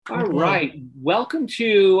All right. Welcome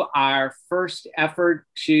to our first effort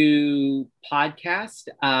to podcast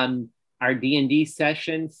our D&D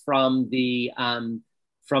session from the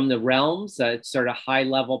realms, a sort of high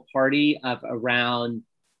level party of around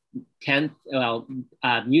 10th,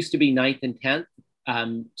 used to be 9th and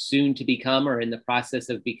 10th, soon to become or in the process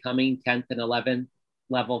of becoming 10th and 11th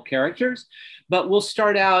level characters. But we'll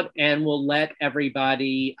start out and we'll let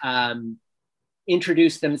everybody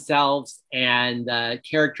introduce themselves and the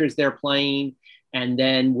characters they're playing. And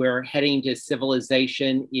then we're heading to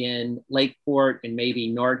civilization in Lakeport and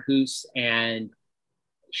maybe Nordhaus and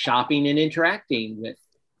shopping and interacting with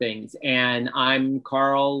things. And I'm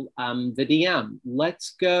Carl, the DM.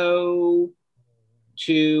 Let's go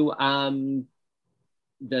to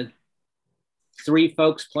the three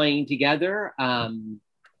folks playing together. And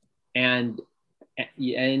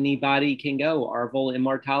anybody can go, Arvel,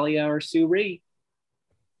 Immortalia, or Soo-Ree.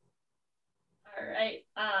 All right.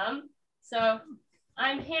 So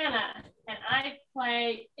I'm Hannah, and I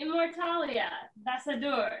play Immortalia,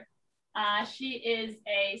 Bassador. She is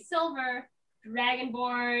a silver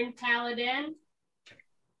dragonborn paladin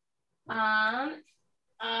of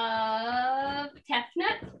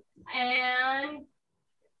Tefnut, and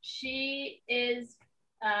she is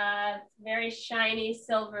a very shiny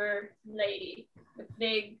silver lady with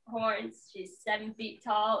big horns. She's 7 feet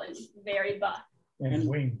tall and very buff. And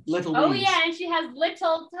wings. Little wings. Yeah, and she has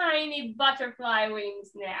little tiny butterfly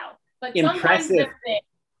wings now. But impressive. Sometimes they're big.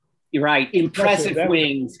 You're right. Impressive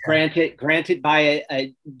wings granted by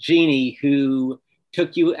a genie who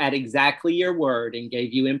took you at exactly your word and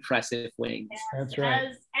gave you impressive wings. Yes, that's right.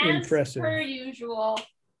 As impressive. Per usual.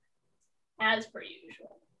 As per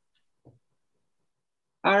usual.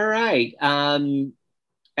 All right. Evan,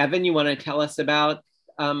 you want to tell us about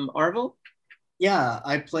Arvel? Yeah,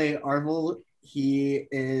 I play Arvel. He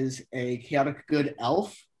is a chaotic good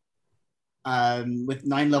elf with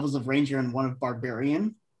 9 levels of ranger and 1 of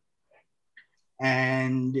barbarian.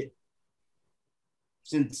 And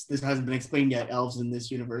since this hasn't been explained yet, elves in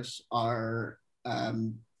this universe are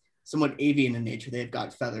somewhat avian in nature. They've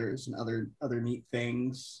got feathers and other neat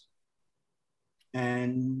things.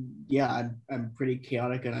 And yeah, I'm pretty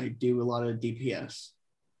chaotic and I do a lot of DPS.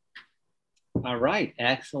 All right,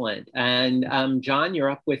 excellent. And John,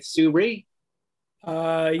 you're up with Soo-Ree.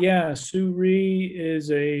 Yeah, Soo-Ree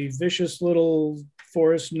is a vicious little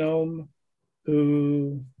forest gnome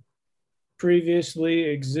who previously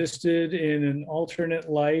existed in an alternate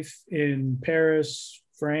life in Paris,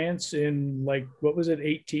 France in like, what was it,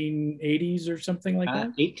 1880s or something like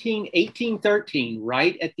that? 1813,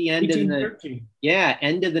 right at the end of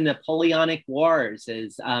end of the Napoleonic Wars,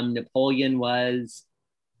 as Napoleon was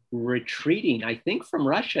retreating, I think, from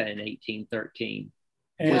Russia in 1813.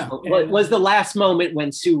 Was the last moment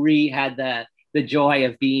when Soo-Ree had the joy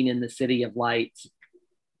of being in the City of Lights.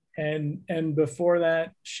 And before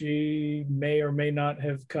that, she may or may not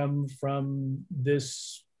have come from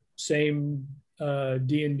this same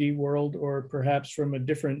D&D world, or perhaps from a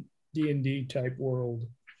different D&D type world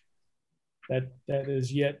that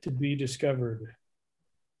is yet to be discovered.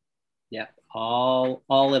 Yeah, all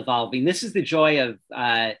evolving. This is the joy of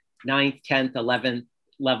 9th, 10th, 11th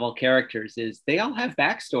level characters, is they all have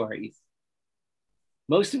backstories,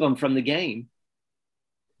 most of them from the game.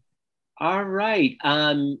 All right,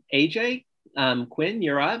 AJ, Quinn,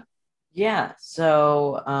 you're up. Yeah,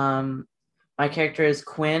 so my character is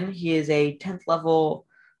Quinn. He is a 10th level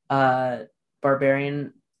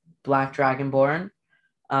barbarian black dragonborn.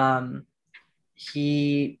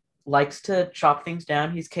 He likes to chop things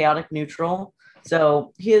down. He's chaotic neutral,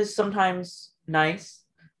 so he is sometimes nice,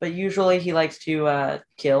 but usually he likes to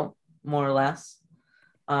kill, more or less.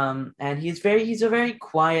 And he's a very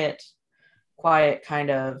quiet kind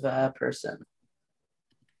of person.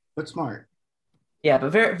 But smart. Yeah,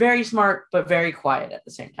 but very, very smart, but very quiet at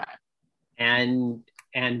the same time. And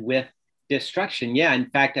with destruction. Yeah, in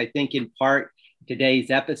fact, I think in part today's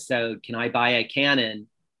episode, Can I Buy a Cannon,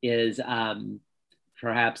 is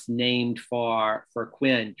perhaps named for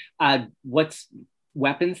Quinn. What's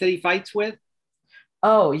weapons that he fights with?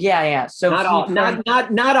 Oh, yeah. So not all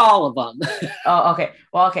of them. Oh, okay.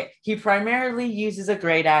 Well, okay. He primarily uses a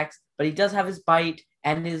great axe, but he does have his bite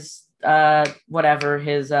and his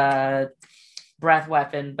his breath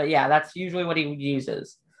weapon. But yeah, that's usually what he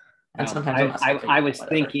uses. And sometimes I was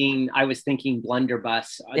thinking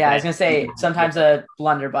blunderbuss. Yeah, I was gonna say sometimes a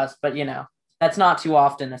blunderbuss, but that's not too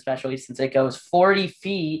often, especially since it goes 40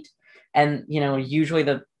 feet, and usually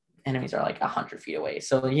the enemies are like 100 feet away,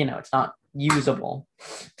 so it's not usable.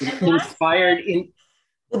 Inspired in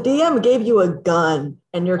the DM gave you a gun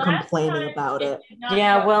and you're complaining about it.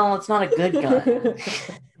 Yeah, well, it's not a good gun.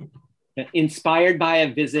 inspired by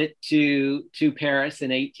a visit to Paris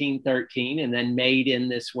in 1813 and then made in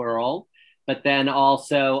this world. But then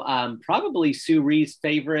also probably Soo-Ree's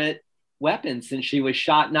favorite weapon, since she was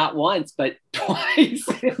shot not once, but twice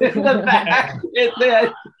in the back with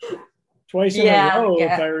it. Twice in a row,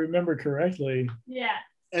 if I remember correctly. Yeah.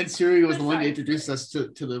 And Soo-Ree was the one to introduce us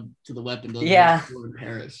to the weapon. Yeah. In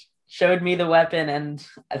Paris. Showed me the weapon and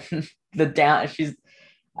the down. She's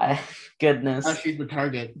goodness. Oh, she's the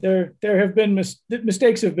target. There have been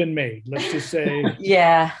mistakes have been made. Let's just say.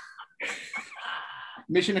 Yeah.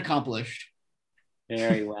 Mission accomplished.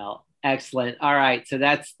 Very well. Excellent. All right. So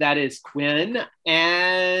that is Quinn.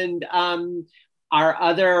 And our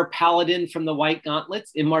other paladin from the White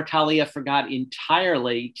Gauntlets, Immortalia, forgot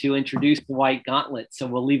entirely to introduce the White Gauntlets. So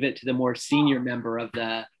we'll leave it to the more senior member of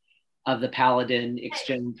the Paladin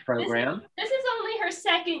Exchange program. This is only her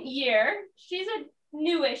second year. She's a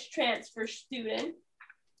newish transfer student.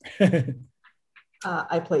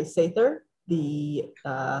 I play Sather, the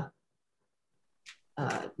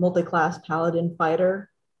multi-class paladin fighter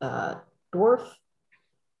dwarf.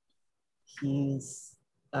 He's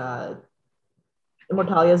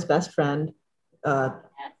Immortalia's best friend. Yes.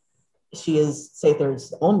 She is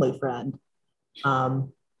Sather's only friend.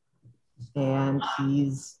 And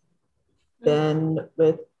he's been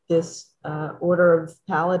with this order of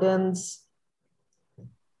paladins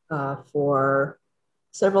for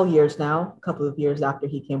several years now, a couple of years after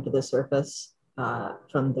he came to the surface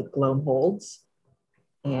from the Gloam Holds.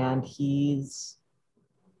 And he's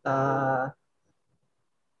like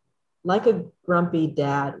a grumpy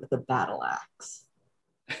dad with a battle axe.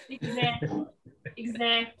 Exactly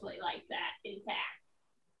like that, in fact.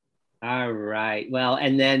 All right. Well,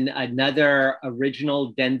 and then another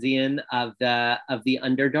original Denzian of the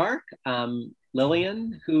Underdark,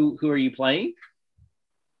 Lillian. Who are you playing?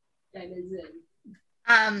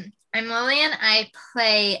 I'm Lillian. I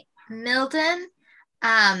play Milden.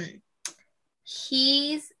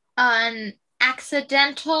 He's an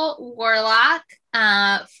accidental warlock,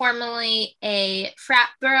 formerly a frat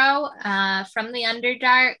bro from the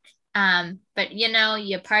Underdark. But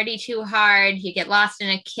you party too hard, you get lost in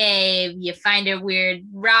a cave, you find a weird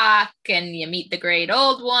rock, and you meet the great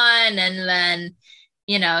old one, and then,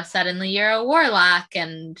 suddenly you're a warlock,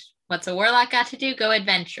 and what's a warlock got to do? Go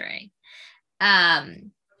adventuring. I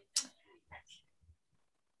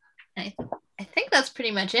think that's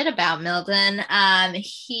pretty much it about Milden.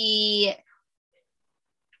 He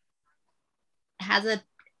has a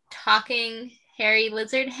talking hairy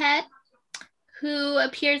lizard head who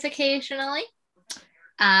appears occasionally.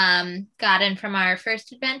 Got in from our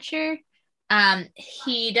first adventure.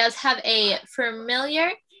 He does have a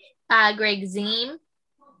familiar, Greg Zeem,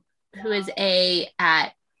 who is a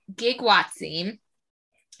gigwatt Zeem.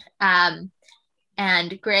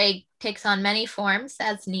 And Greg takes on many forms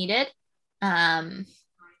as needed, and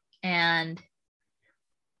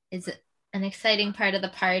is an exciting part of the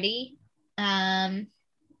party.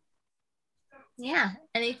 Yeah.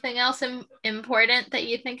 Anything else important that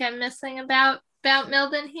you think I'm missing about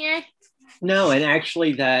Milden here? No, and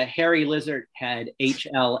actually the hairy lizard head,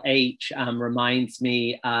 HLH, reminds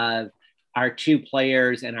me of our 2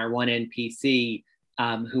 players and our 1 NPC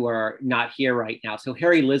who are not here right now. So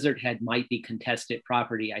hairy lizard head might be contested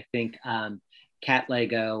property. I think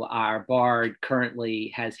Katlego, our bard,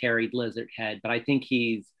 currently has hairy lizard head, but I think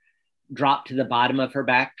he's dropped to the bottom of her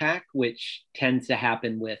backpack, which tends to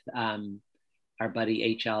happen with our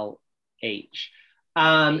buddy HLH.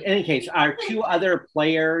 In any case, our 2 other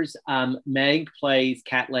players, Meg plays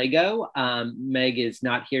Katlego. Meg is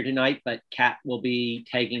not here tonight, but Kat will be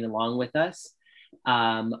tagging along with us.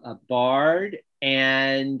 A bard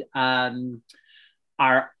and a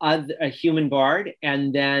human bard,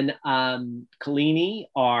 and then Kalini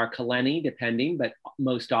or Kaleni, depending, but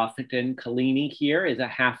most often Kalini here is a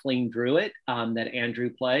halfling druid that Andrew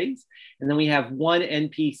plays. And then we have 1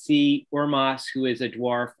 NPC, Urmas, who is a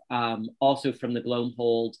dwarf, also from the Gloam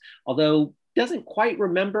Holds, although doesn't quite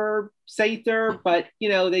remember Sather, but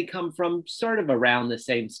they come from sort of around the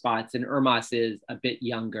same spots, and Urmas is a bit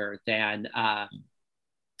younger than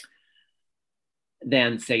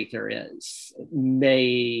Sather is.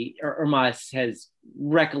 Urmas has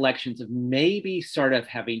recollections of maybe sort of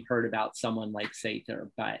having heard about someone like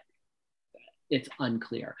Sather, but it's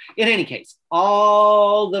unclear. In any case,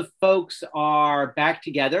 all the folks are back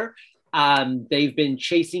together. They've been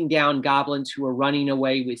chasing down goblins who are running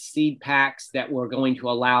away with seed packs that were going to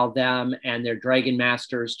allow them and their dragon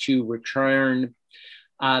masters to return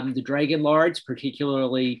the dragon lords,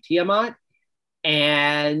 particularly Tiamat.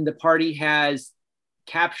 And the party has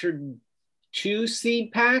captured 2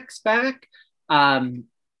 seed packs back.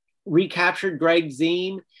 recaptured Greg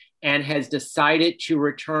Ziem and has decided to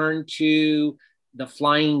return to the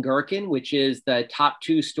Flying Gherkin, which is the top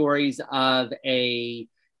 2 stories of a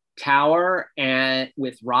tower and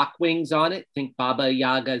with rock wings on it. Think Baba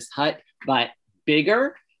Yaga's hut, but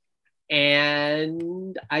bigger.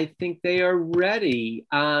 And I think they are ready.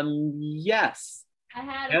 Yes. I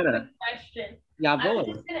had Anna. a quick question. Yeah,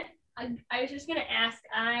 I was just gonna ask.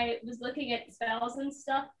 I was looking at spells and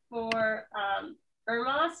stuff for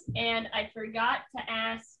Urmas, and I forgot to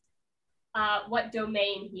ask what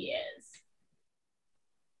domain he is.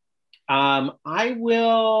 I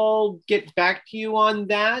will get back to you on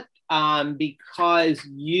that because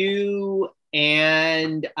you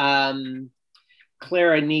and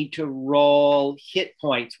Clara need to roll hit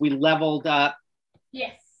points. We leveled up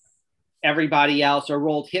Yes. everybody else, or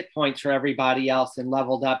rolled hit points for everybody else and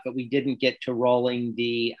leveled up, but we didn't get to rolling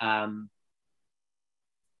the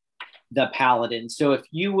paladin. So if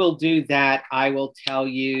you will do that, I will tell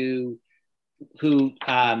you who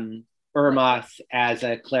Urmas, as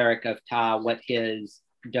a cleric of Ta, what his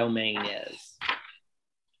domain is.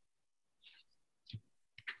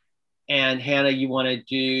 And Hannah, you want to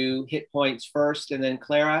do hit points first and then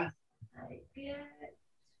Clara? I get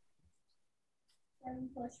 7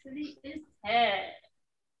 plus 3 is 10.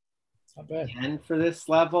 Not bad. 10 for this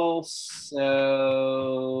level,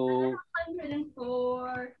 so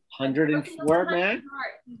 104. 104 max.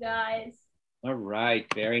 You guys. All right,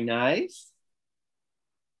 very nice.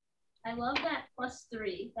 I love that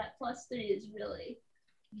 +3. That +3 is really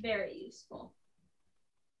very useful.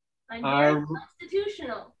 I'm very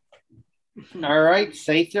constitutional. All right,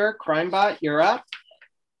 Sather, Crimebot, you're up.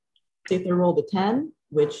 Sather rolled a 10,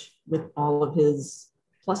 which with all of his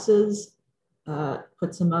pluses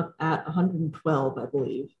puts him up at 112, I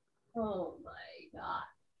believe. Oh my god.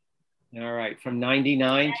 All right, from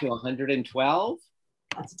 99 to 112.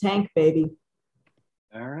 That's a tank, baby.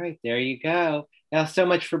 All right, there you go. Now, so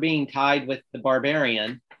much for being tied with the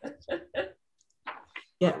barbarian.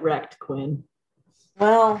 Get wrecked, Quinn.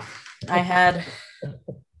 Well, I had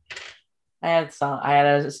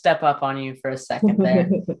to step up on you for a second there.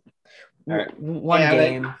 All right. One Yeah,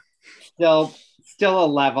 game. Still a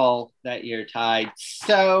level that you're tied.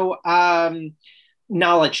 So,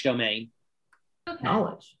 knowledge domain. Okay.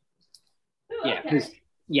 Knowledge. Ooh, Yeah, okay. because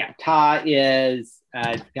Ta is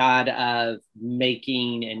a god of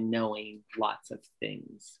making and knowing lots of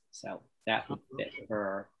things. So that would fit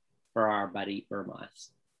for our buddy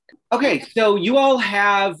Urmas. Okay, so you all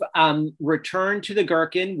have returned to the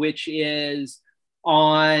Gherkin, which is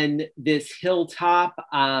on this hilltop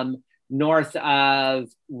north of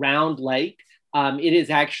Round Lake. It is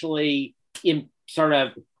actually sort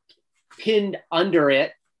of pinned under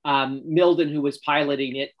it. Milden, who was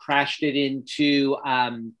piloting it, crashed it into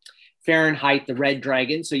Fahrenheit, the red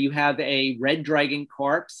dragon. So you have a red dragon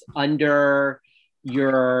corpse under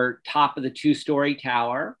your top of the 2-story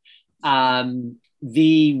tower.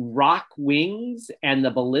 The rock wings and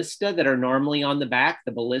the ballista that are normally on the back,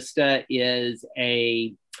 the ballista is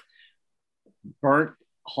a burnt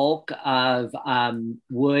hulk of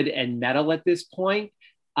wood and metal at this point.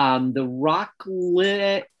 The rock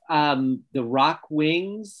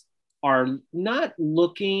wings are not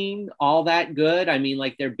looking all that good. I mean,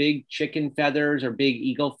 like, their big chicken feathers or big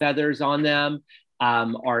eagle feathers on them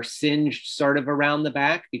are singed sort of around the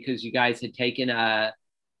back because you guys had taken a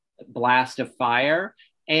blast of fire.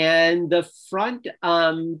 And the front,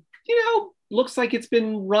 looks like it's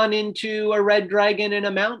been run into a red dragon in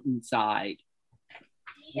a mountainside.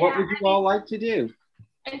 Yeah, What would you all like to do?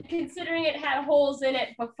 And considering it had holes in it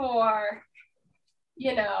before,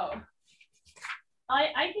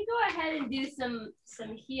 I could go ahead and do some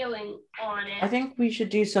healing on it. I think we should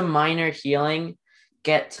do some minor healing,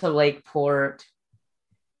 get to Lakeport,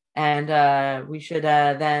 and we should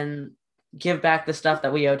then give back the stuff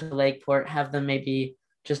that we owe to Lakeport, have them maybe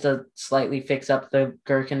just slightly fix up the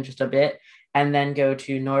Gherkin just a bit, and then go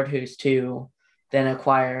to Nordhaus to then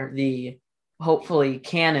acquire the, hopefully,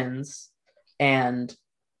 cannons and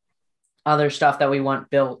other stuff that we want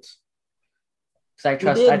built.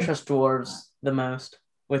 Because I trust dwarves the most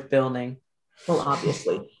with building. Well,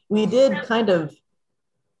 obviously. We did kind of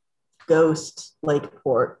ghost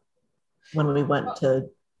Lakeport when we went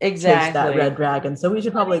to chase that red dragon, so we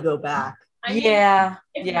should probably go back. I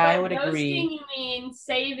mean, I would agree. You mean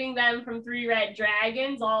saving them from 3 red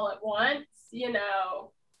dragons all at once?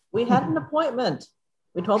 We had an appointment.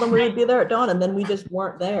 We told them we would be there at dawn, and then we just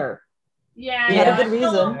weren't there. Yeah, we had a good reason.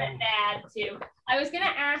 A little bit bad too. I was gonna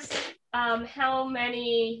ask how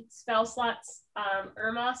many spell slots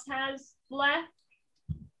Urmas has left.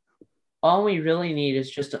 All we really need is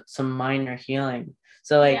just some minor healing.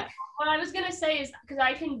 So like, yeah. What I was gonna say is because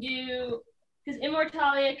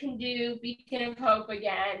Immortalia can do Beacon of Hope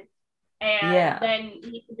again, and then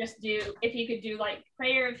he could just do, if he could do like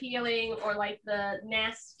Prayer of Healing or like the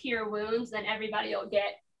Mass Cure Wounds, then everybody will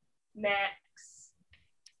get max.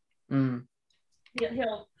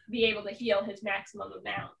 He'll be able to heal his maximum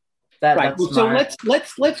amount. Right. Well, so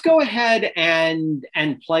let's go ahead and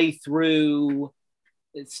play through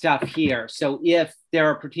stuff here. So if there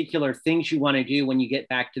are particular things you want to do when you get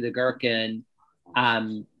back to the Gherkin,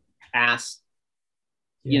 ask,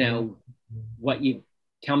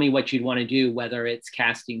 tell me what you'd want to do, whether it's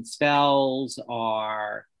casting spells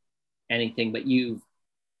or anything, but you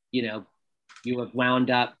have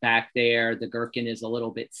wound up back there. The Gherkin is a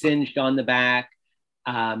little bit singed on the back.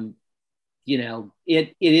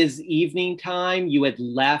 It is evening time. You had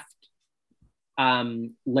left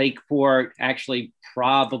Lakeport actually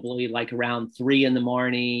probably like around 3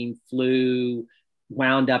 a.m,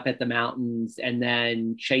 wound up at the mountains, and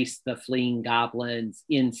then chased the fleeing goblins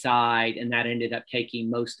inside, and that ended up taking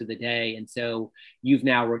most of the day. And so you've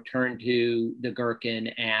now returned to the Gherkin,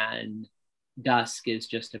 and dusk is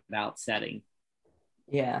just about setting.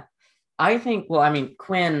 Yeah, I think. Well, I mean,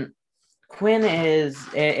 Quinn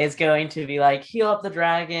is going to be like, heal up the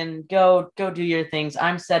dragon, go do your things.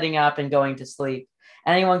 I'm setting up and going to sleep.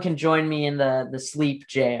 Anyone can join me in the sleep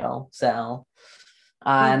jail cell.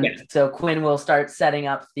 So Quinn will start setting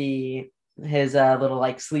up his little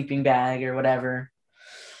like sleeping bag or whatever.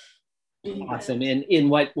 Awesome. In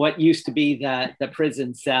what used to be the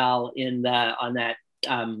prison cell on that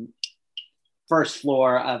first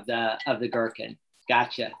floor of the Gherkin.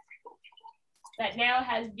 Gotcha. That now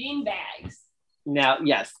has bean bags. Now,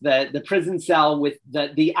 yes, the prison cell with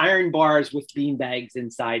the iron bars with bean bags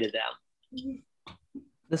inside of them.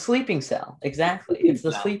 The sleeping cell, exactly. It's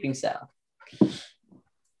the sleeping cell.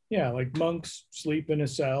 Yeah, like monks sleep in a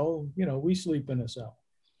cell. We sleep in a cell.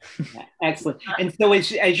 Yeah, excellent. And so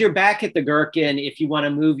as you're back at the Gherkin, if you want to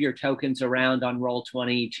move your tokens around on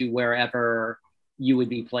Roll20 to wherever you would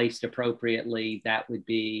be placed appropriately, that would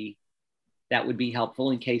be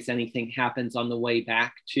helpful in case anything happens on the way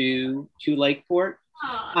back to Lakeport.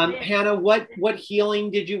 Hannah, what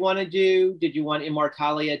healing did you want to do? Did you want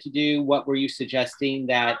Immortalia to do? What were you suggesting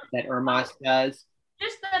that Urmas does?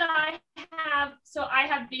 Just that I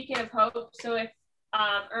have Beacon of Hope. So if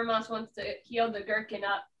Urmas wants to heal the Gherkin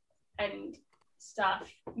up and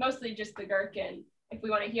stuff, mostly just the Gherkin. If we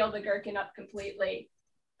want to heal the Gherkin up completely,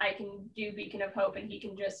 I can do Beacon of Hope, and he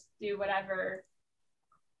can just do whatever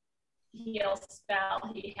heal spell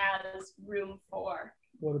he has room for.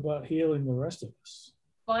 What about healing the rest of us?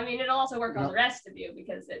 Well, I mean, it'll also work on the rest of you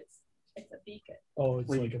because it's a beacon. Oh, it's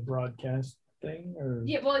like a broadcast thing, or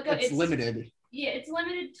yeah, well, it's limited. Yeah, it's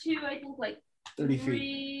limited to I think like 30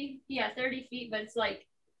 feet. Yeah, 30 feet. But it's like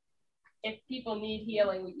if people need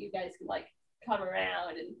healing, you guys can like come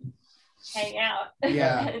around and hang out.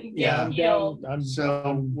 Yeah, and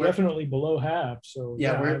I'm definitely below half. So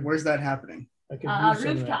where's that happening?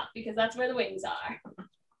 Rooftop, because that's where the wings are.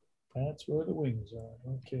 That's where the wings are.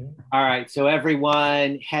 Okay. All right. So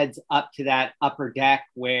everyone heads up to that upper deck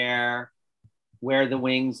where the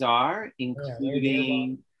wings are,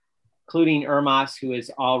 including Urmas, who is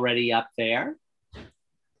already up there.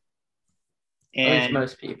 And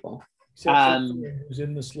most people. Except who's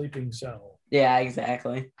in the sleeping cell. Yeah,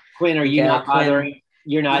 exactly. Quinn, are you not bothering?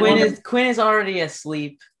 You're not. Quinn is already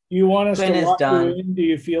asleep. You want us to lock you in? Do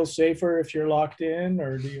you feel safer if you're locked in,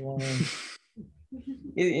 or do you want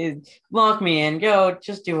to lock me in? Go,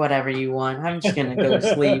 just do whatever you want. I'm just gonna go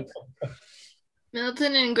to sleep.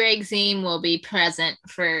 Milden and Greg Ziem will be present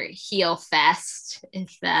for Heal Fest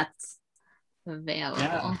if that's available.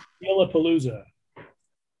 Yeah. Heal-a-palooza.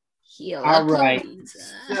 All right.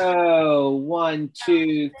 So 1,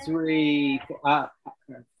 2, 3,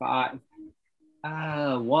 5.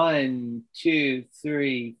 1, 2,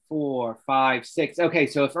 3, 4, 5, 6. Okay,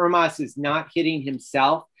 so if Urmas is not hitting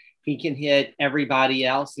himself, he can hit everybody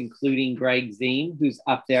else, including Greg Ziem, who's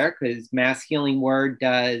up there, because Mass Healing Word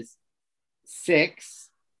does 6.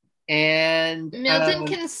 And Milden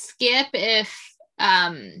can skip if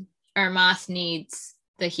Urmas needs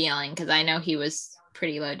the healing, because I know he was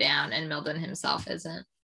pretty low down, and Milden himself isn't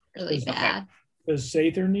really bad. Does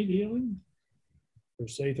Sather need healing? Or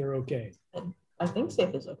Sather okay? I think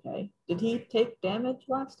Sather is okay. Did he take damage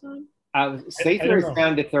last time? Sather is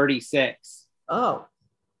down to 36. Oh,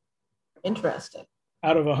 interesting.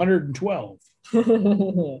 Out of 112.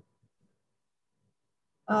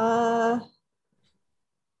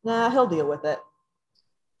 Nah, he'll deal with it.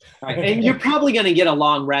 Right. And you're probably going to get a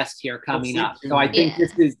long rest here coming up. So I think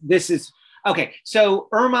this is Okay, so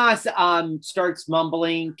Urmas starts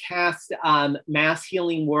mumbling, casts mass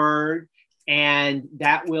healing word, and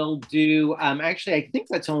that will do, actually, I think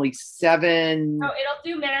that's only 7. Oh, it'll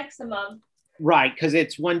do maximum. Right, because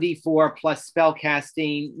it's 1d4 plus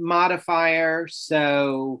spellcasting modifier,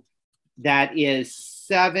 so that is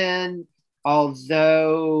 7.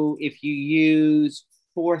 Although if you use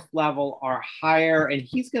 4th level or higher, and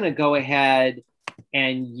he's going to go ahead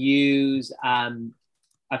and use a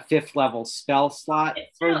 5th level spell slot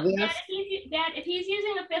for this. If he's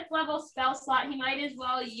using a 5th level spell slot, he might as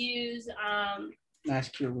well use Mass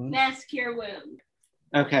Cure Wound. Mass Cure Wound.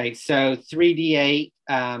 Okay, so 3d8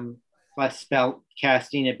 plus spell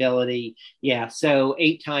casting ability. Yeah, so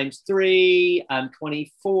 8 times 3,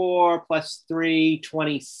 24 plus 3,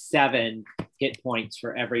 27 hit points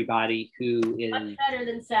for everybody who is much better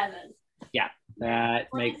than 7. Yeah, that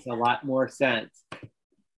makes a lot more sense.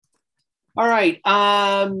 All right,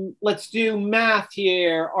 let's do math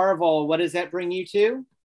here. Arvel, what does that bring you to?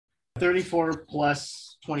 34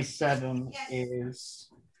 plus 27 is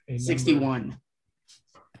 61.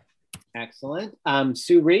 Excellent.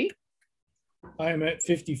 Soo-Ree? I am at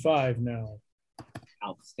 55 now.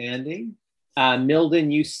 Outstanding.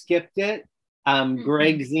 Milden, you skipped it.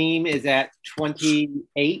 Greg Ziem is at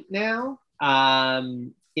 28 now.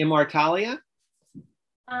 Immortalia?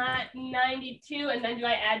 92, and then do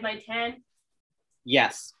I add my 10?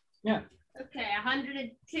 Yes. Yeah. Okay,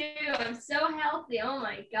 102. I'm so healthy. Oh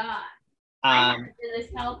my god. I haven't been this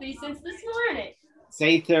healthy since this morning.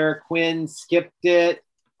 Sather, Quinn skipped it.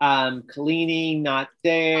 Kalini, not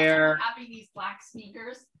there. Having these black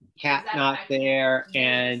sneakers. Cat, not there.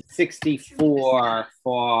 And 64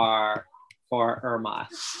 for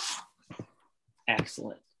Urmas.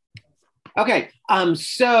 Excellent. Okay,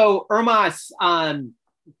 so Urmas,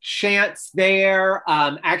 Chance there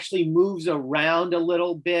actually moves around a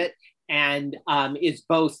little bit and is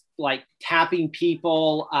both like tapping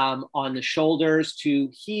people on the shoulders to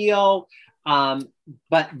heal,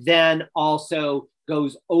 but then also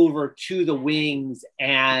goes over to the wings,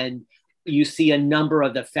 and you see a number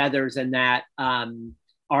of the feathers in that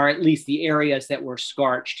are at least the areas that were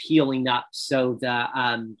scorched healing up, so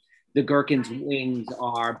the gherkin's wings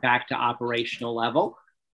are back to operational level.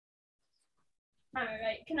 All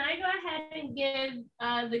right, can I go ahead and give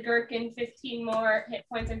the gherkin 15 more hit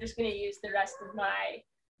points? I'm just going to use the rest of my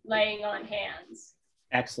laying on hands.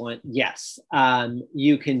 Excellent. Yes,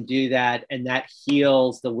 you can do that, and that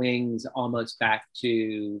heals the wings almost back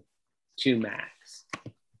to max.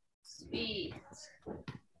 Sweet.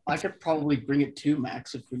 I could probably bring it to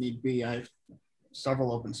max if we need be. I have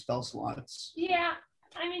several open spell slots. Yeah,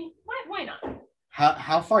 I mean, why not?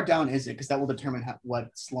 How far down is it? Because that will determine what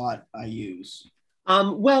slot I use.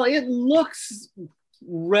 Well, it looks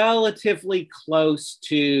relatively close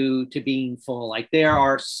to being full. Like there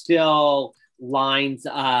are still lines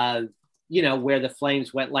of, where the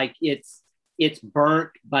flames went. Like it's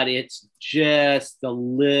burnt, but it's just a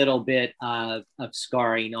little bit of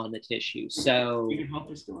scarring on the tissue. So You can help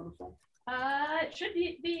us still on the phone. It should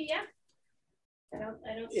be yeah. I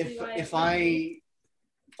don't see why.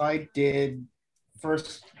 If I did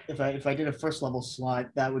a first level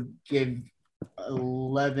slot, that would give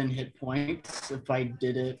 11 hit points. If I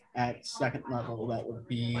did it at second level, that would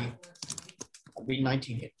be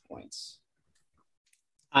 19 hit points.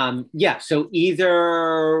 Yeah, so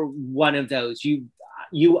either one of those,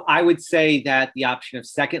 I would say that the option of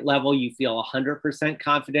second level, you feel 100%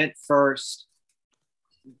 confident. First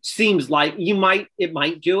seems like it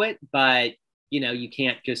might do it, but you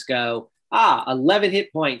can't just go, 11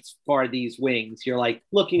 hit points for these wings. You're like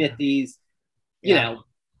looking at these, Well,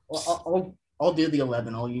 I'll do the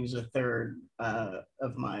 11. I'll use a third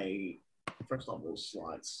of my first level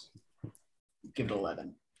slots. Give it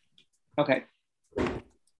 11. Okay.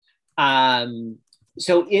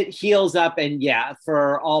 So it heals up, and yeah,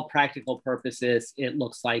 for all practical purposes, it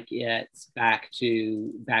looks like it's back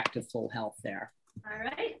to full health there. All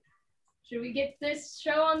right. Should we get this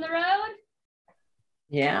show on the road?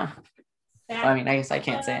 Yeah. I mean, I guess I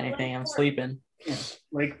can't say anything. I'm sleeping. Yeah.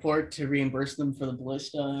 Lakeport to reimburse them for the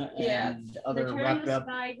ballista and other wrapped up.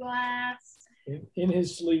 Spyglass. In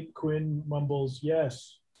his sleep, Quinn mumbles,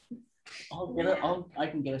 "Yes." I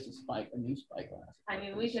can get us a new spyglass. I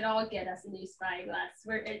mean, we could all get us a new spyglass.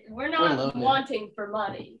 We're not wanting for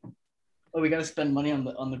money. Oh, we got to spend money on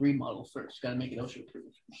the remodel first. Got to make it OSHA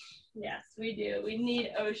approved. Yes, we do. We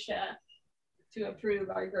need OSHA to approve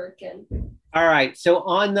our gherkin. All right. So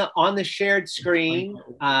on the shared screen,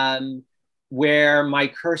 where my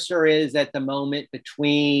cursor is at the moment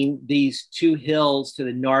between these two hills to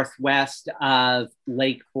the northwest of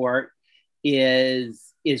Lakeport,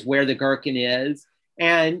 is is where the Gherkin is.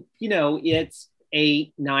 And, you know, it's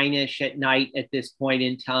 8, 9-ish at night at this point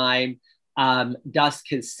in time. Dusk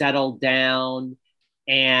has settled down,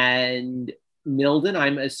 and Milden,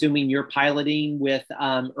 I'm assuming you're piloting with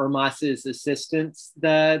Urmas's assistance,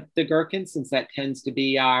 the Gherkin, since that tends to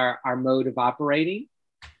be our mode of operating.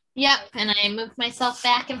 Yep, and I moved myself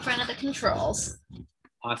back in front of the controls.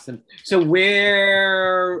 Awesome. So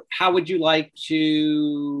how would you like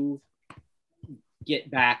to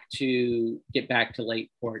get back to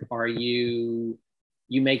Lakeport? Are you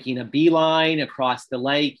making a beeline across the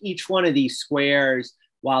lake? Each one of these squares,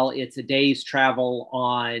 while it's a day's travel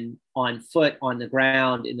on foot on the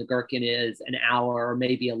ground, in the Gherkin is an hour or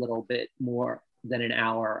maybe a little bit more than an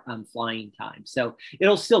hour flying time. So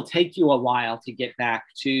it'll still take you a while to get back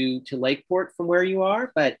to Lakeport from where you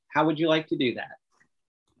are, but how would you like to do that?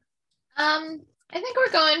 I think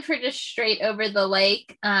we're going for just straight over the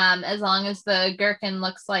lake, as long as the Gherkin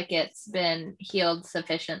looks like it's been healed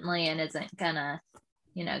sufficiently and isn't gonna,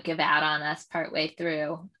 you know, give out on us partway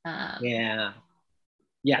through.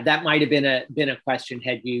 Yeah, that might have been a question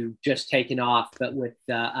had you just taken off, but with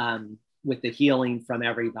the healing from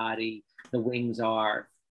everybody, the wings are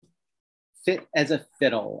fit as a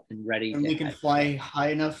fiddle and ready. And we can fly high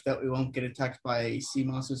enough that we won't get attacked by sea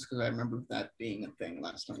monsters, because I remember that being a thing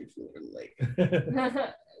last time we flew over the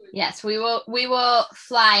lake. Yes, we will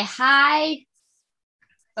fly high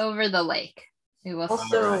over the lake. We will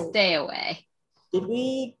Also, stay away. Did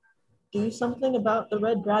we do something about the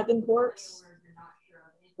red dragon corpse?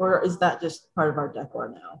 Or is that just part of our decor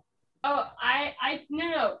now? Oh,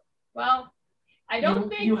 no. Well, I don't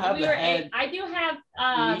think you have we the were. head. I do have.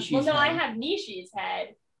 Nishi's I head. have Nishi's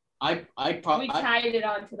head. I probably We tied it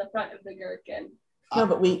onto the front of the Gherkin. No,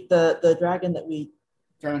 but the dragon that we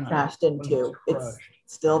crashed into, it's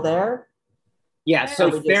still there? Yeah,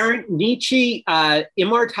 so Just... Nietzsche,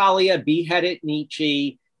 Immortalia beheaded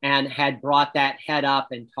Nietzsche and had brought that head up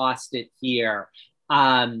and tossed it here.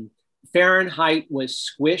 Fahrenheit was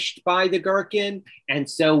squished by the Gherkin, and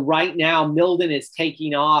so right now Milden is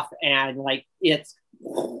taking off, and like it's,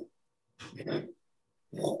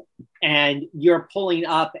 and you're pulling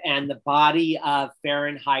up, and the body of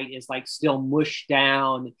Fahrenheit is like still mushed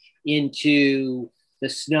down into the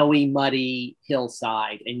snowy, muddy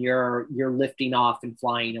hillside, and you're lifting off and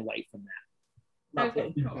flying away from that.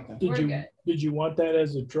 Okay, cool. Did you want that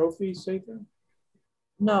as a trophy, Sathan?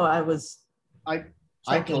 No,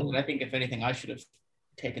 I killed it. I think if anything, I should have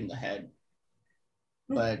taken the head,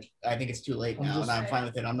 but I think it's too late now, and I'm fine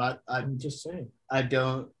with it. I'm just saying. I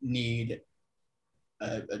don't need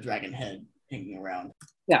a dragon head hanging around.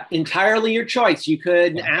 Yeah, entirely your choice. You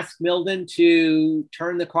could ask Milden to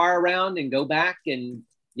turn the car around and go back, and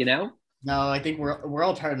you know. No, I think we're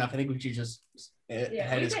all tired enough. I think we should just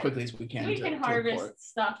head as quickly as we can. We can harvest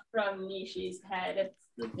stuff from Nishi's head.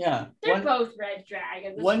 They're both red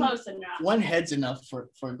dragons. It's close enough. One head's enough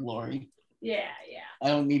for glory. Yeah. I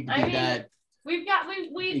don't need to do that. We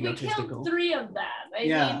killed 3 of them. I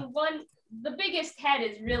mean, the biggest head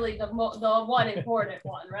is really the one important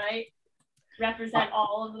one, right? Represent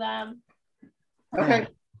all of them. Okay.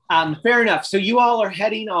 Fair enough. So you all are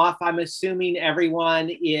heading off. I'm assuming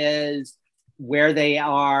everyone is where they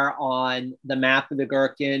are on the map of the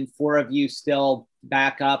Gherkin. 4 of you still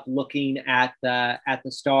back up looking at the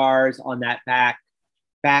stars on that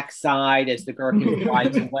back side as the Gherkin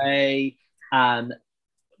flies away.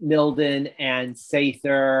 Milden and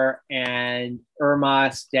Sather and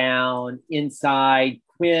Urmas down inside.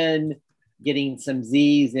 Quinn getting some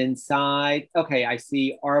Z's inside. Okay, I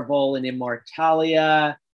see Arvel and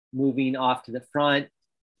Immortalia moving off to the front.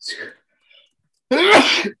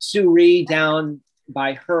 Soo-Ree down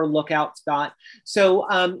by her lookout spot. So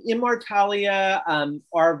Immortalia,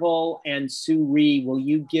 Arvel, and Soo-Ree, will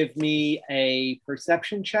you give me a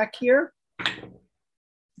perception check here?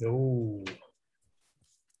 No.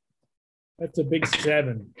 That's a big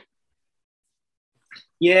 7.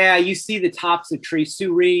 Yeah, you see the tops of trees.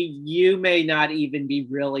 Soo-Ree, you may not even be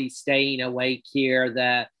really staying awake here.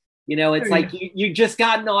 It's like you just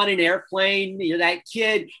gotten on an airplane. You're that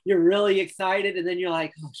kid, you're really excited, and then you're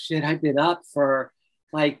like, oh shit, I've been up for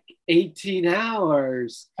like 18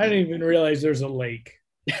 hours. I didn't even realize there's a lake.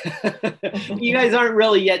 You guys aren't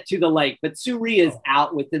really yet to the lake, but Soo-Ree is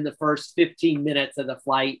out within the first 15 minutes of the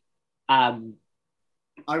flight. I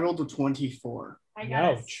rolled a 24. I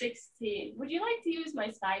got a 16. Would you like to use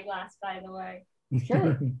my spyglass, by the way?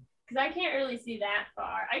 Sure. Because I can't really see that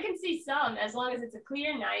far. I can see some as long as it's a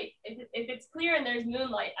clear night. If it's clear and there's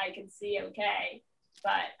moonlight, I can see okay.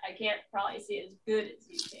 But I can't probably see as good as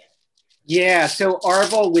you can. Yeah, so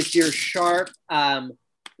Arvel, with your sharp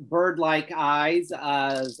bird-like eyes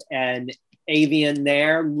of an avian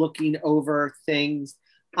there looking over things.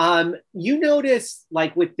 You notice,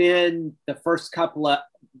 like within the first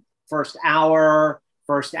hour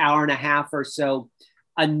and a half or so,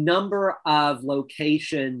 a number of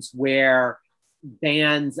locations where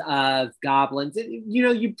bands of goblins,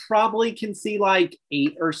 you probably can see like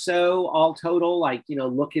 8 or so all total, like,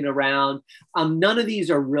 looking around. None of these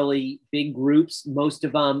are really big groups, most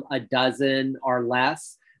of them a dozen or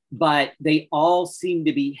less, but they all seem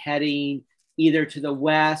to be heading either to the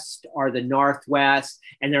west or the northwest,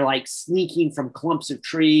 and they're like sneaking from clumps of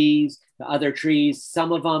trees to other trees.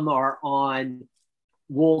 Some of them are on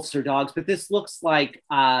wolves or dogs, but this looks like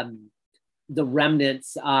the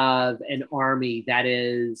remnants of an army that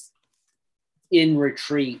is in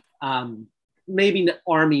retreat. Maybe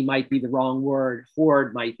army might be the wrong word.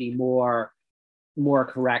 Horde might be more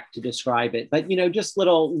correct to describe it. But just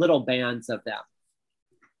little bands of them.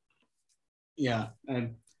 Yeah,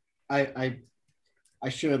 and I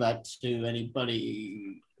share that to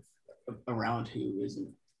anybody around who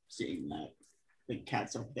isn't seeing that the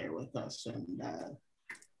cat's up there with us, and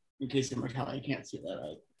in case Immortalia can't see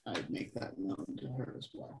that, I'd make that known to her as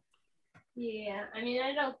well. Yeah, I mean,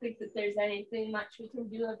 I don't think that there's anything much we can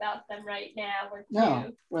do about them right now.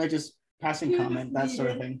 We're just passing comment, that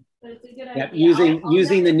sort of thing. But it's a good Yeah, idea.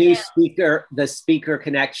 using the new speaker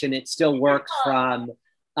connection, it still works from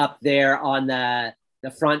up there on the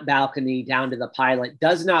front balcony down to the pilot.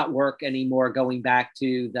 Does not work anymore going back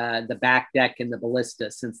to the back deck and the ballista,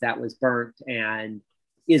 since that was burnt and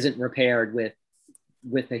isn't repaired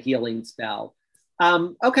with a healing spell.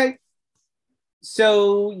 Okay,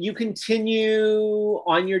 so you continue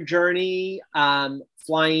on your journey,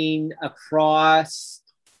 flying across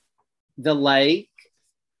the lake,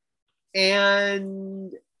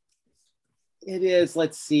 and it is,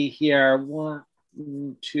 let's see here, 1,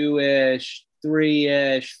 2-ish,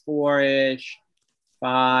 3-ish, 4-ish,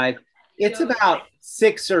 5. It's about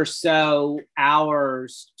 6 or so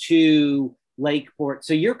hours to Lakeport.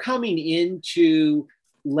 So you're coming into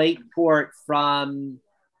Lakeport from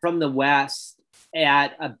the west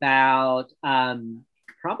at about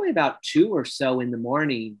probably about 2 or so in the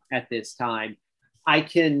morning at this time. I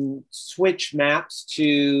can switch maps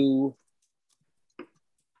to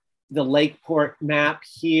the Lakeport map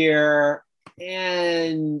here.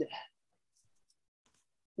 And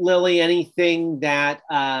Lily, anything that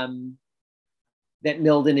that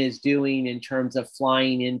Milden is doing in terms of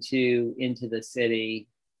flying into the city?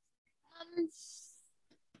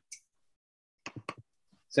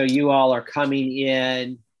 So you all are coming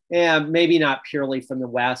in, maybe not purely from the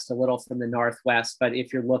west, a little from the northwest, but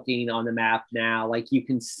if you're looking on the map now, like you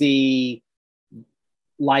can see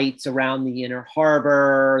lights around the inner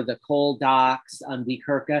harbor, the coal docks,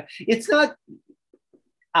 Vikerka. It's not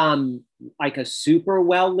like a super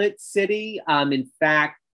well lit city. In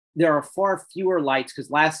fact, there are far fewer lights because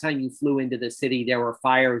last time you flew into the city, there were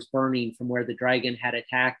fires burning from where the dragon had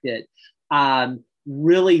attacked it.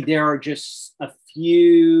 Really, there are just a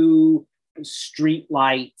few street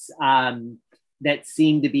lights that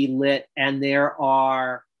seem to be lit, and there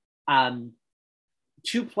are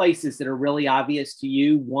 2 places that are really obvious to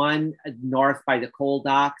you. One north by the coal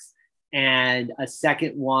docks, and a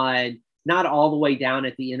second one not all the way down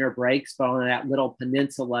at the inner breaks, but on that little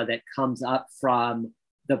peninsula that comes up from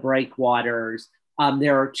the breakwaters.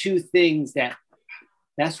 There are 2 things that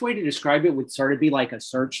best way to describe it would sort of be like a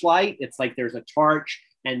searchlight. It's like there's a torch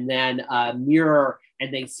and then a mirror,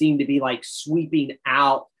 and they seem to be like sweeping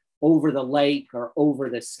out over the lake or over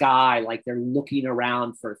the sky, like they're looking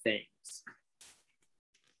around for things.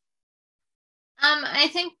 I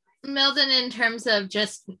think Milden, in terms of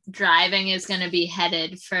just driving, is going to be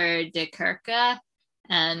headed for Dierkerke,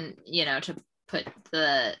 and to put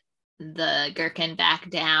the gherkin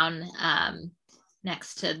back down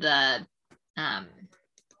next to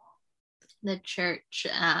the church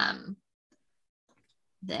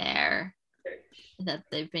there that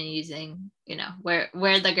they've been using, where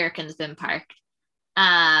the gherkin's been parked.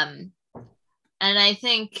 And I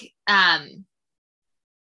think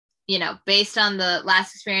based on the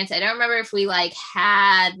last experience, I don't remember if we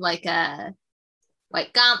had a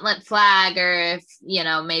gauntlet flag, or if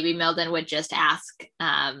maybe Milden would just ask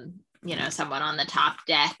someone on the top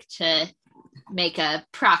deck to make a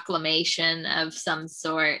proclamation of some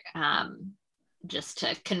sort, just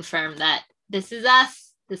to confirm that this is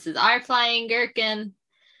us, this is our Flying Gherkin,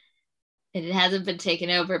 and it hasn't been taken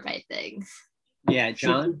over by things. Yeah,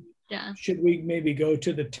 John? Should we maybe go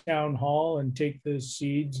to the town hall and take the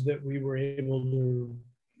seeds that we were able to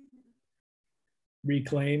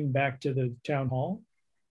reclaim back to the town hall?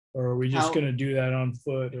 Or are we just going to do that on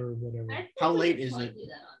foot or whatever? How late is it?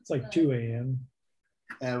 It's like 2 a.m.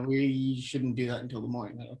 We shouldn't do that until the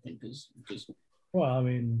morning, I don't think, because just. Well, I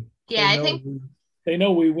mean, yeah, I think they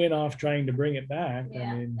know we went off trying to bring it back.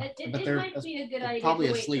 Yeah. I mean, it might be a good idea probably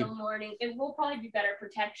to wait asleep. till morning. It will probably be better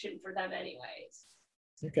protection for them anyways.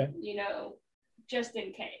 okay. You know, just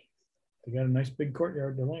in case. They got a nice big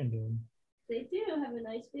courtyard to land in. They do have a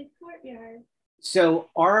nice big courtyard. So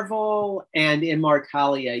Arvel and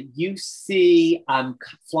Immortalia, you see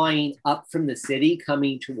flying up from the city,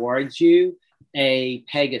 coming towards you, a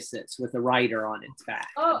Pegasus with a rider on its back.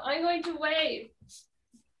 Oh, I'm going to wave.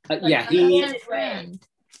 Yeah, wave.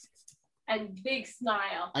 And big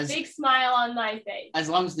smile. Big smile on my face. As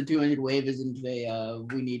long as the two-handed wave isn't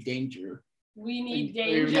we need danger. We need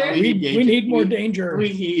danger. We need more danger.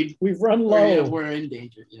 We've run low. We're in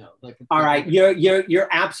danger. You know. All right, you're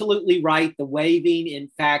absolutely right. The waving, in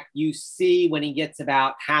fact, you see when he gets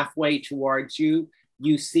about halfway towards you,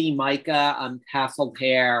 you see Micah tasseled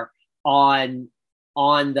hair on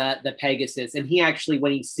the Pegasus, and he actually,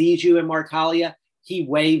 when he sees you, Immortalia, he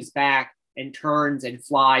waves back and turns and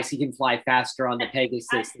flies. He can fly faster on the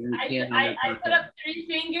Pegasus than you can. I put up 3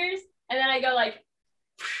 fingers, and then I go like.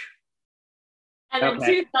 And then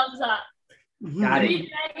 2 thumbs up. Got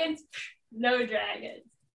 3 dragons, no dragons.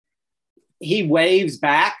 He waves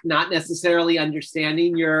back, not necessarily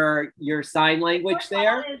understanding your sign language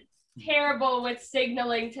there. Is terrible with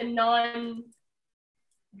signaling to non-dragon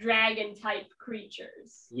type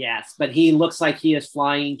creatures. Yes, but he looks like he is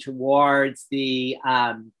flying towards the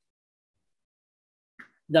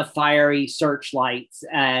fiery searchlights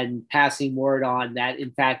and passing word on that.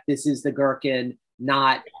 In fact, this is the Gherkin,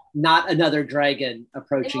 not another dragon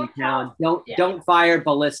approaching town. Don't fire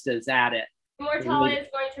ballistas at it. Immortalia is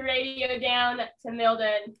going to radio down to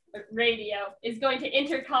Milden. Is going to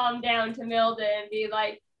intercom down to Milden and be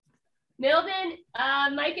like, Milden,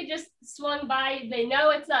 Micah just swung by. They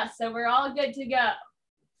know it's us, so we're all good to go.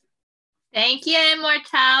 Thank you,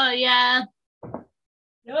 Immortalia.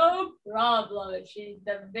 No problem. She's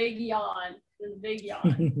the big yawn. The big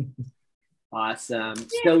yawn. Awesome.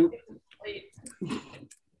 So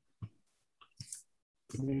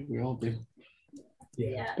we all do.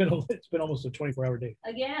 Yeah. It's been almost a 24-hour day.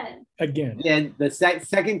 Again. And the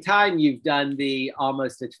second time you've done the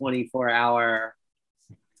almost a 24-hour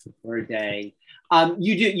per day.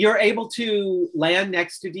 You're able to land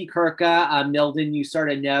next to Dierkerke. Milden, you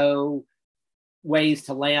sort of know ways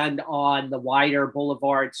to land on the wider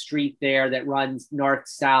boulevard street there that runs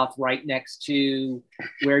north-south right next to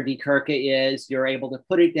where Dierkerke is. You're able to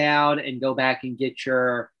put it down and go back and get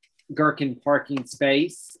your Gherkin parking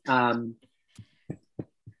space.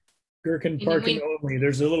 Gherkin parking only.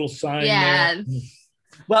 There's a little sign there.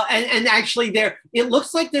 Well, and actually it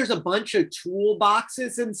looks like there's a bunch of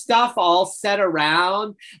toolboxes and stuff all set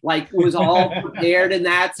around, like it was all prepared in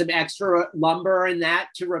that, some extra lumber and that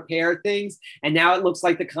to repair things. And now it looks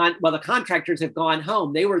like the contractors have gone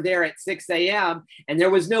home. They were there at 6 a.m. and there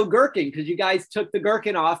was no Gherkin because you guys took the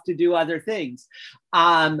Gherkin off to do other things.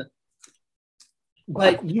 But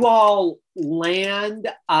you all land.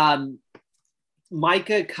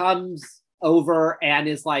 Micah comes over and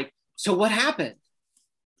is like, so what happened?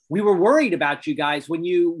 We were worried about you guys when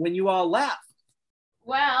you all left.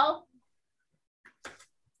 Well,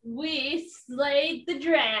 we slayed the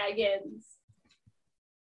dragons.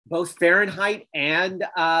 Both Fahrenheit and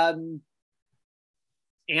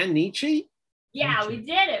Nietzsche? Yeah, we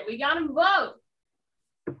did it. We got them both.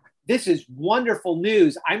 This is wonderful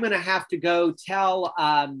news. I'm going to have to go tell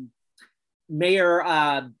Mayor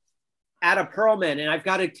Ada Pearlman, and I've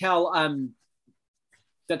got to tell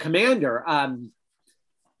the commander,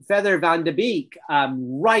 Feather van de Beek,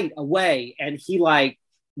 right away. And he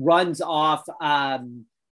runs off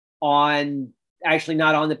actually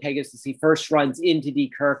not on the Pegasus. He first runs into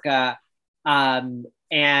Dierkerke,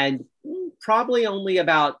 and probably only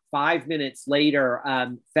about 5 minutes later,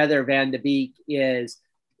 Feather van de Beek is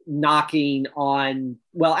knocking on,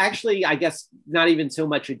 well, actually, I guess not even so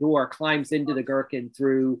much a door, climbs into the Gherkin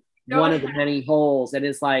through one of the many holes and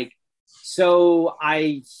is like, so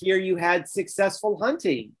I hear you had successful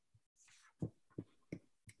hunting.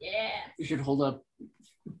 Yeah. You should hold up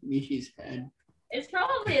Mishi's head. It's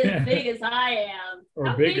probably as big as I am. Or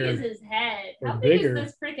How bigger. big is his head? Or How big bigger. is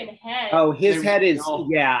this freaking head? Oh, his There head we is, go.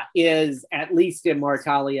 is at least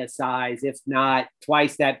Immortalia size, if not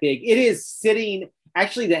twice that big. It is sitting,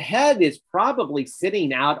 actually the head is probably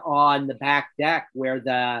sitting out on the back deck where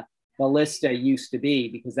the ballista used to be,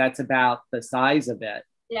 because that's about the size of it.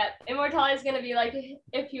 Yeah, Immortalia is going to be like,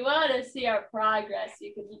 if you want to see our progress,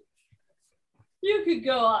 you could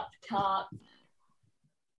go up top.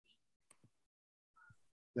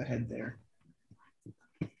 head there.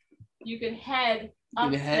 You can head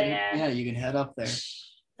up there. Yeah, you can head up there.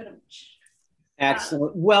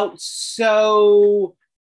 Excellent. Well, so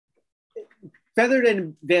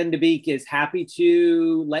Feathered Van de Beek is happy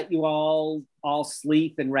to let you all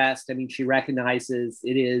sleep and rest. I mean, she recognizes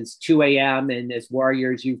it is 2 a.m. and as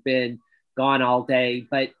warriors, you've been gone all day,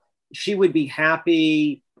 but she would be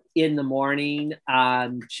happy in the morning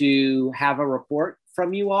to have a report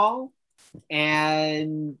from you all.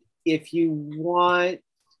 And if you want,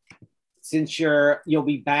 since you'll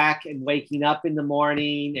be back and waking up in the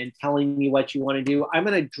morning and telling me what you want to do, I'm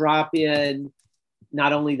going to drop in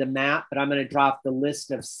not only the map, but I'm going to drop the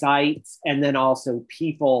list of sites and then also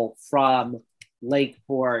people from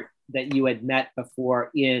Lakeport that you had met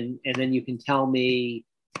before and then you can tell me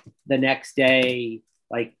the next day,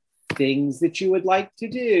 like things that you would like to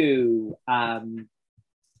do,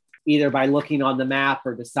 either by looking on the map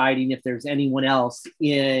or deciding if there's anyone else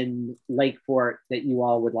in Lakeport that you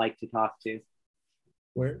all would like to talk to.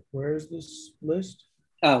 Where's this list?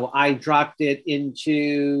 Oh, I dropped it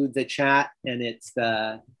into the chat and it's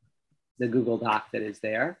the Google Doc that is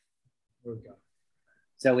there. Okay.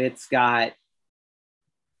 So it's got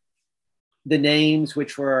the names,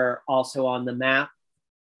 which were also on the map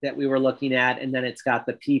that we were looking at. And then it's got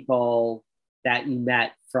the people that you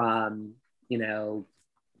met from,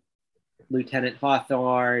 Lieutenant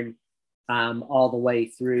Hawthorne, all the way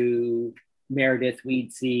through Meredith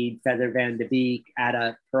Weedseed, Feather Van de Beek,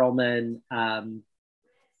 Ada Pearlman,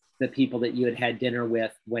 the people that you had dinner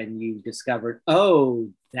with when you discovered, oh,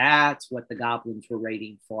 that's what the goblins were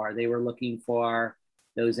raiding for. They were looking for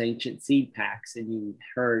those ancient seed packs, and you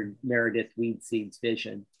heard Meredith Weedseed's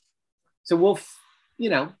vision. So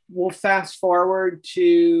we'll fast forward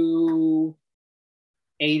to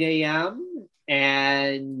 8 a.m.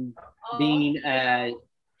 and being a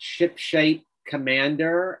ship-shape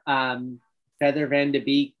commander, Feather Van de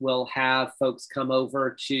Beek will have folks come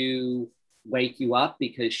over to wake you up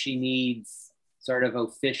because she needs sort of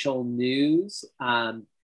official news.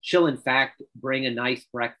 She'll in fact bring a nice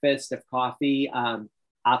breakfast of coffee.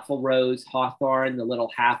 Rose Hawthorne, the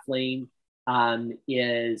little halfling,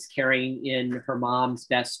 is carrying in her mom's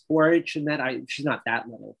best porridge, and she's not that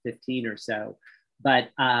little, 15 or so, but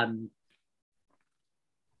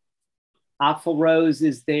Rose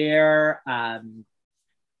is there.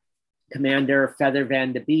 Commander Feather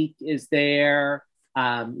Van de Beek is there.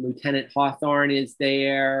 Lieutenant Hawthorne is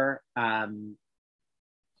there.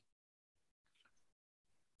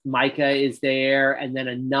 Micah is there, and then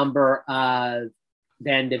a number of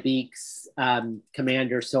Van de Beek's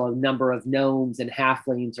commanders, so a number of gnomes and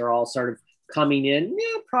halflings are all sort of coming in.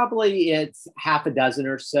 Yeah, probably it's half a dozen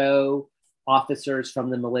or so officers from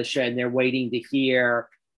the militia, and they're waiting to hear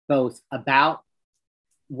both about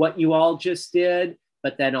what you all just did,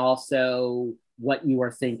 but then also what you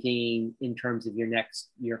are thinking in terms of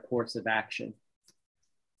your course of action.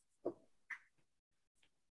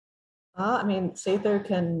 I mean, Sather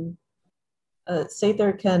can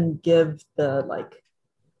give the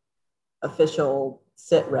official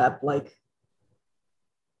sit rep,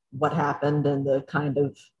 what happened and the kind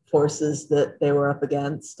of forces that they were up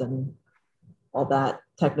against and all that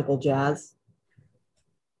technical jazz.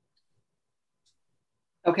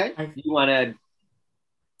 Okay, you want to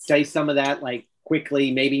say some of that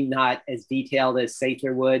quickly, maybe not as detailed as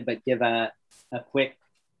Sather would, but give a quick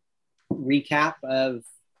recap of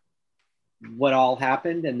what all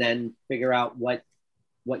happened and then figure out what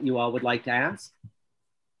you all would like to ask?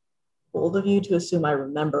 Bold of you to assume I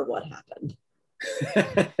remember what happened.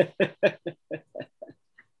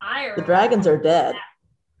 The dragons are dead.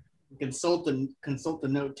 Consult the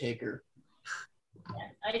note taker.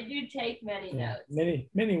 Yes, I do take many notes.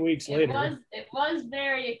 Many weeks later. It was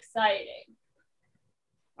very exciting.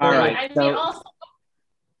 All right. I mean,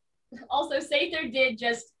 also Sather did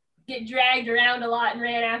just get dragged around a lot and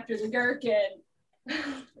ran after the Gherkin.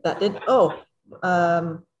 That did. Oh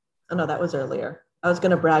no, that was earlier. I was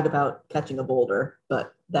going to brag about catching a boulder,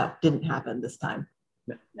 but that didn't happen this time.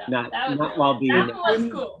 Not while being. That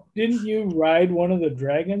was cool. Didn't you ride one of the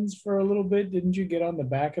dragons for a little bit? Didn't you get on the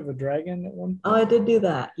back of a dragon at one point? Oh, I did do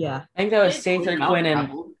that. Yeah. I think that was Sather Quinn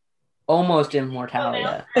and almost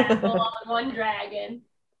Immortalia. On one dragon.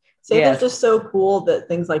 Sather's just so cool that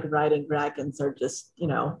things like riding dragons are just,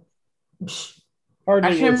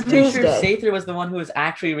 Actually, I'm pretty sure Sather was the one who was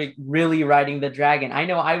actually really riding the dragon. I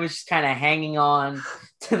know I was just kind of hanging on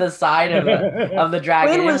to the side of the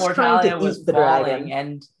dragon. Immortalia was falling,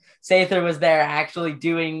 and Sather was there actually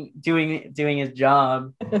doing his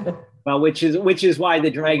job. Well, which is why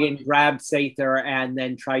the dragon grabbed Sather and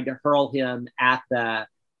then tried to hurl him at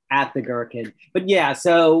at the gherkin. But yeah,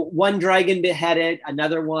 so one dragon beheaded,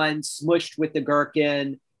 another one smushed with the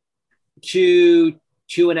gherkin, two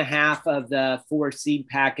and a half of the 4 seed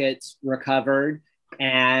packets recovered,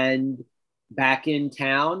 and back in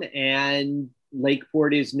town, and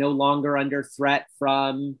Lakeport is no longer under threat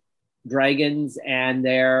from dragons and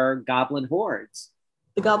their goblin hordes.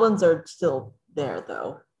 The goblins are still there,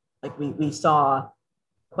 though. Like we saw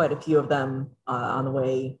quite a few of them on the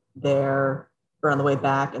way there, or on the way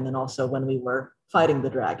back, and then also when we were fighting the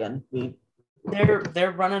dragon,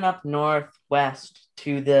 they're running up northwest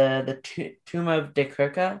to the tomb of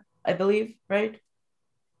Dekirka, I believe, right?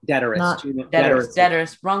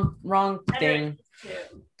 Deteris. Wrong thing.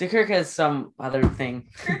 Dekirka is some other thing.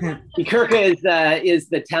 Dekirka is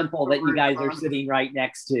the temple that you guys are sitting right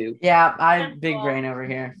next to. Yeah, I big brain over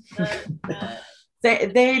here.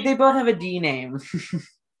 They both have a D name.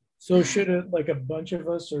 So should it, like, a bunch of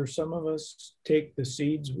us or some of us take the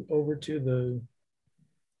seeds over to the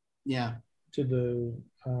town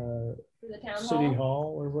city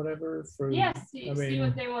hall or whatever for see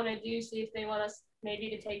what they want to do, see if they want us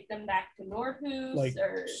maybe to take them back to Nordhaus, like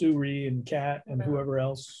or Soo-Ree and Kat and whoever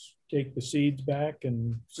else take the seeds back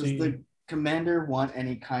and see. Does the commander want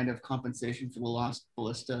any kind of compensation for the lost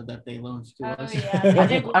ballista that they loaned to us?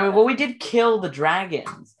 Yeah. We did kill the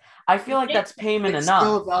dragons. I feel like that's payment it's enough.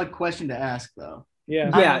 Still a valid question to ask, though.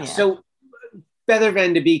 Yeah. So Feather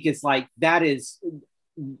Van de Beek is like,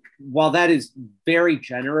 while that is very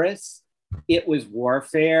generous, it was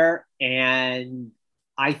warfare, and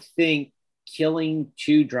I think killing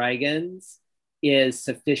 2 dragons is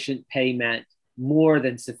sufficient payment, more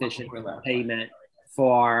than sufficient payment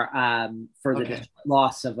for the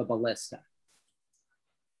loss of a ballista.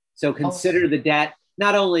 So consider the debt,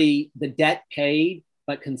 not only the debt paid,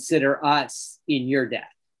 but consider us in your debt.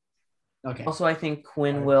 Okay. Also, I think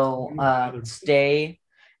Quinn will stay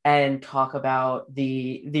and talk about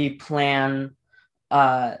the plan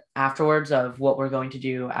afterwards of what we're going to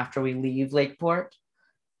do after we leave Lakeport,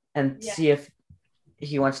 and see if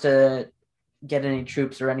he wants to get any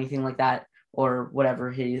troops or anything like that, or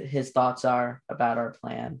whatever his thoughts are about our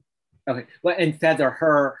plan. Okay. Well, and Feather,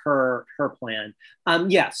 her plan.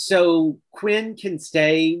 So Quinn can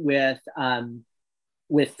stay with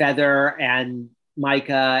Feather and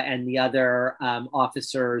Micah and the other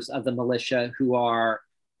officers of the militia who are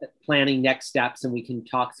planning next steps, and we can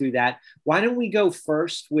talk through that. Why don't we go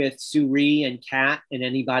first with Soo-Ree and Kat and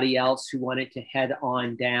anybody else who wanted to head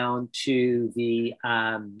on down to the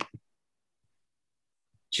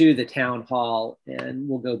town hall, and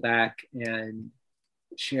we'll go back and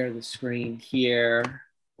share the screen here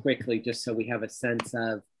quickly just so we have a sense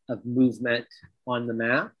of movement on the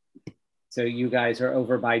map. So you guys are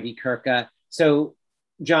over by Dekirka. So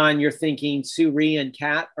John, you're thinking Soo-Ree and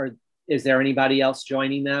Kat, or is there anybody else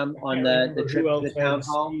joining them on the trip to the town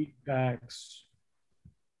hall?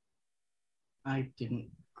 I didn't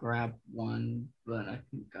grab one, but I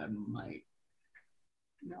think I might.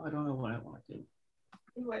 No, I don't know what I want to do.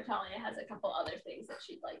 Immortalia has a couple other things that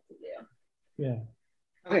she'd like to do. Yeah.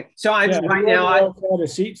 Okay, so I'm right now. I had a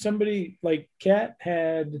seat. Somebody like Kat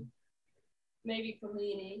had. Maybe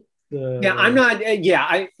Polini. I'm not.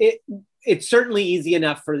 It's certainly easy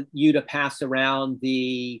enough for you to pass around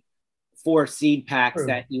the 4 seed packs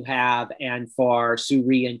that you have, and for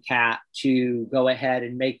Soo-Ree and Kat to go ahead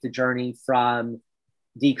and make the journey from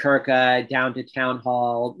Dekirka down to town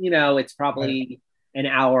hall. It's probably an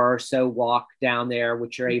hour or so walk down there,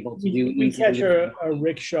 which you're able to do. We catch a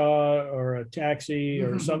rickshaw or a taxi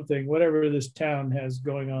or something, whatever this town has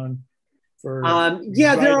going on. There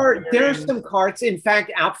are some carts. In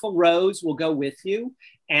fact, Apfel Rose will go with you,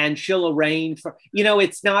 and she'll arrange for,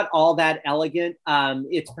 it's not all that elegant.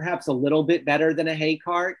 It's perhaps a little bit better than a hay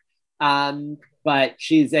cart, but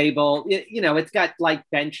she's able, it's got like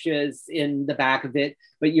benches in the back of it,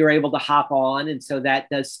 but you're able to hop on. And so that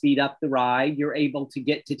does speed up the ride. You're able to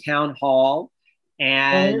get to town hall.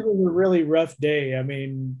 And it was a really rough day. I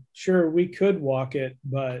mean, sure, we could walk it,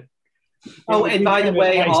 but. And by the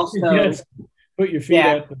way, also put your feet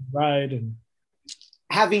up and ride. And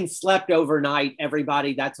having slept overnight,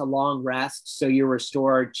 everybody, that's a long rest. So you're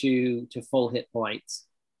restored to full hit points,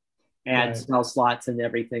 and spell slots and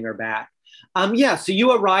everything are back. So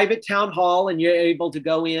you arrive at town hall and you're able to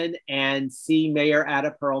go in and see Mayor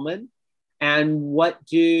Ada Pearlman. And what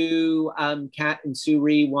do Kat and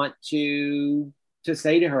Soo-Ree want to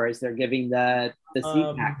say to her as they're giving the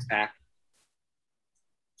seat packs back?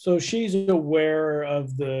 So she's aware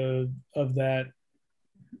of that.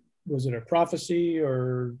 Was it a prophecy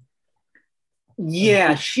or?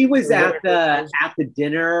 Yeah, she was at the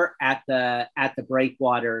dinner at the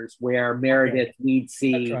breakwaters where Meredith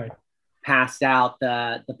Weedsea passed out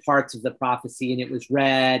the parts of the prophecy, and it was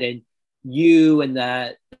read, and you and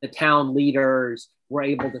the town leaders were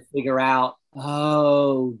able to figure out,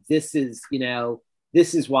 oh, this is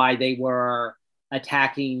why they were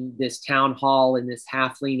attacking this town hall in this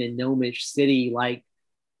halfling and gnomish city. Like,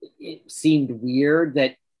 it seemed weird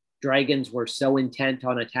that dragons were so intent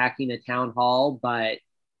on attacking a town hall, but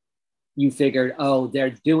you figured, oh,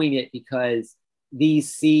 they're doing it because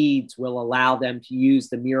these seeds will allow them to use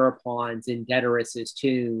the mirror pawns in Daenerys's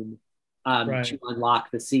tomb to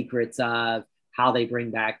unlock the secrets of how they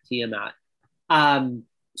bring back Tiamat.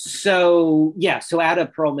 So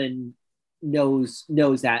Ada Pearlman knows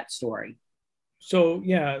that story. So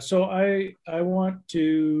I want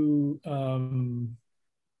to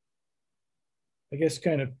I guess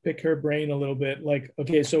kind of pick her brain a little bit. Like,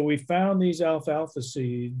 okay, so we found these alfalfa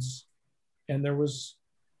seeds, and there was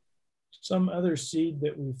some other seed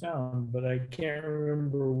that we found, but I can't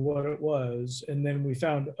remember what it was. And then we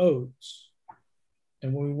found oats,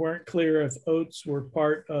 and we weren't clear if oats were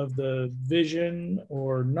part of the vision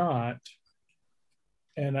or not.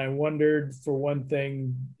 And I wondered, for one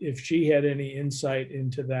thing, if she had any insight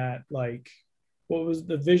into that, like, what was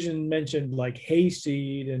the vision mentioned, like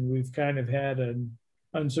hayseed, and we've kind of had an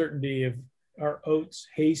uncertainty of are oats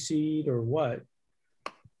hayseed or what.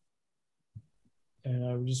 And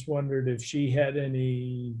I just wondered if she had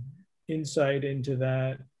any insight into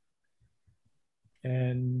that,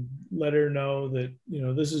 and let her know that,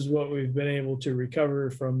 this is what we've been able to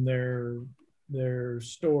recover from their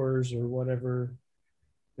stores or whatever,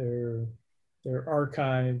 their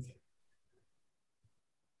archive.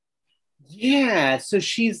 Yeah, so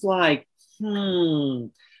she's like,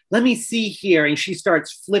 let me see here. And she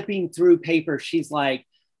starts flipping through paper. She's like,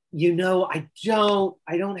 I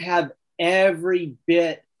don't have every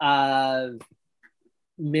bit of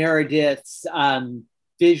Meredith's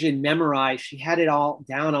vision memorized. She had it all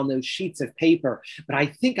down on those sheets of paper, but I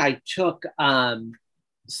think I took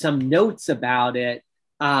some notes about it.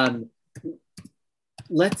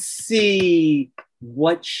 Let's see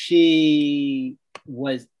what she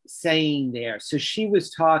was saying there. So she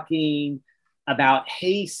was talking about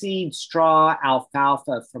hayseed, straw,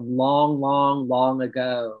 alfalfa from long, long, long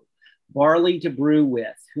ago. Barley to brew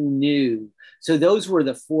with, who knew? So those were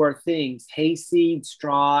the four things: hayseed,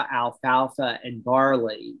 straw, alfalfa, and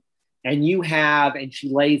barley. And and she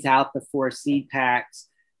lays out the four seed packs.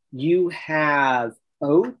 You have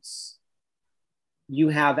oats, you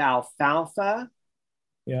have alfalfa,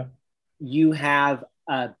 you have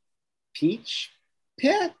a peach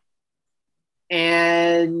pit,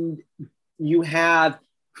 and you have,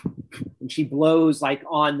 and she blows like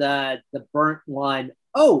on the burnt one.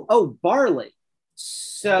 Oh, barley.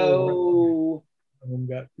 So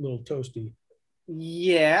got a little toasty.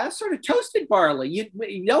 Yeah, sort of toasted barley.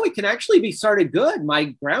 It can actually be sort of good.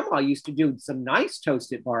 My grandma used to do some nice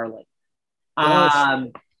toasted barley.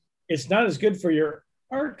 Well, it's not as good for your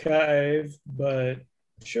archive, but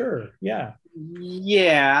sure, yeah.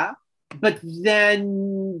 Yeah, but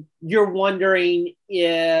then you're wondering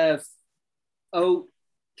if oat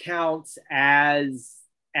counts as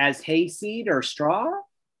hayseed or straw?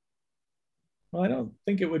 Well, I don't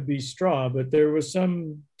think it would be straw, but there was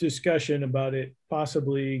some discussion about it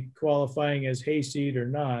possibly qualifying as hayseed or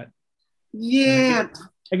not. Yeah.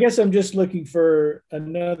 I guess I'm just looking for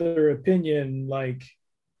another opinion. Like,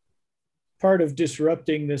 part of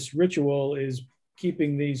disrupting this ritual is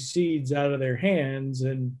keeping these seeds out of their hands.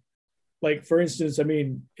 And like, for instance,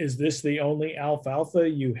 is this the only alfalfa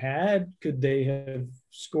you had? Could they have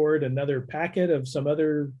scored another packet of some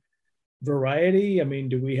other variety?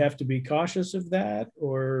 Do we have to be cautious of that?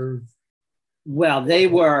 Or, well, they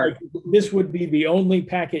were, this would be the only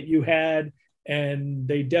packet you had, and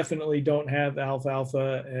they definitely don't have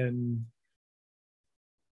alfalfa. And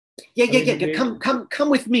come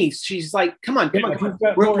with me. She's like, come on.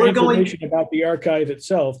 We're going about the archive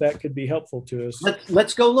itself. That could be helpful to us.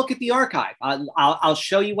 Let's go look at the archive. I'll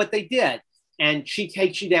show you what they did. And she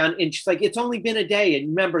takes you down, and she's like, it's only been a day. And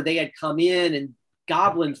remember, they had come in, and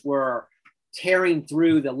goblins were tearing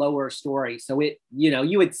through the lower story. So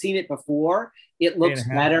you had seen it before. It looks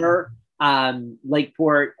better.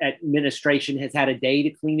 Lakeport administration has had a day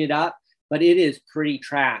to clean it up, but it is pretty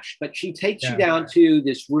trash. But she takes you down to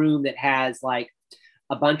this room that has like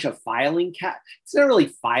a bunch of filing it's not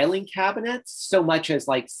really filing cabinets so much as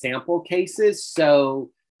like sample cases.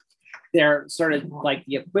 So they're sort of like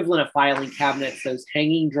the equivalent of filing cabinets, those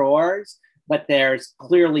hanging drawers, but there's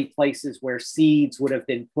clearly places where seeds would have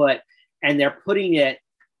been put, and they're putting it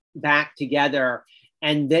back together,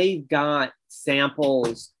 and they've got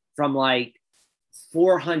samples from like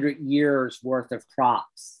 400 years worth of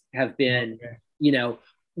crops have been,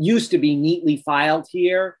 used to be neatly filed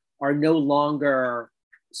here, are no longer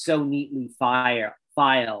so neatly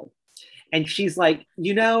filed. And she's like,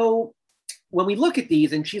 when we look at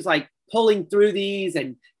these, and she's like pulling through these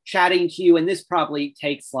and chatting to you, and this probably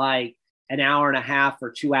takes like an hour and a half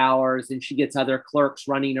or 2 hours, and she gets other clerks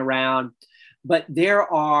running around. But there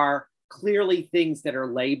are clearly things that are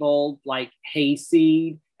labeled like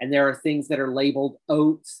hayseed, and there are things that are labeled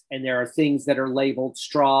oats, and there are things that are labeled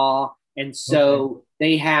straw. And so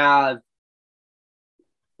they have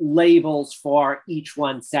labels for each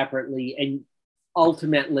one separately. And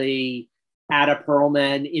ultimately, Ada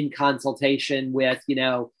Pearlman, in consultation with,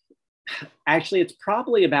 actually it's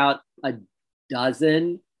probably about a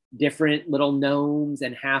dozen different little gnomes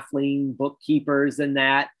and halfling bookkeepers and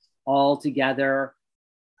that all together.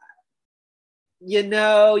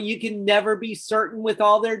 You can never be certain with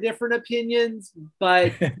all their different opinions,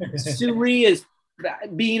 but Soo-Ree, is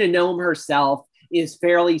being a gnome herself, is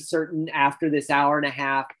fairly certain after this hour and a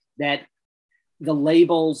half that the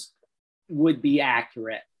labels would be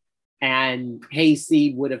accurate. And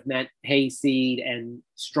hayseed would have meant hayseed, and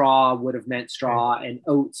straw would have meant straw, and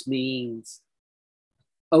oats means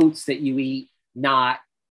oats that you eat, not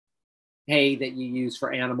hay that you use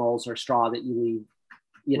for animals or straw that you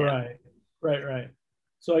leave. Right.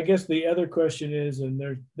 So I guess the other question is, and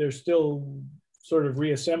they're still sort of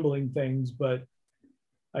reassembling things, but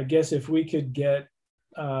I guess if we could get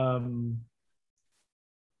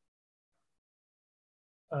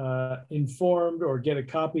informed or get a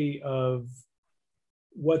copy of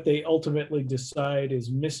what they ultimately decide is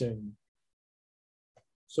missing,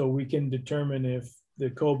 so we can determine if the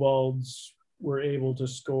kobolds were able to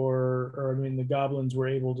score, or the goblins were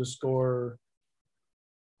able to score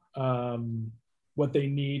what they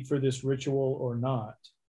need for this ritual or not.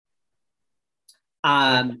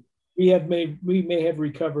 We may have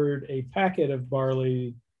recovered a packet of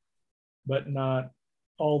barley, but not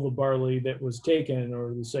all the barley that was taken,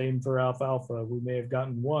 or the same for alfalfa. We may have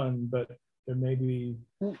gotten one, but there may be.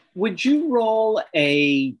 Would you roll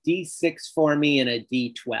a D6 for me and a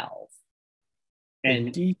D12? And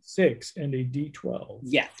a D6 and a D12.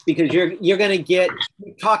 Yes, because you're going to get,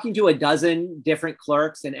 talking to a dozen different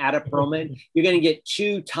clerks and Ada Pearlman, you're going to get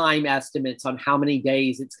 2 time estimates on how many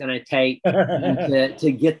days it's going to take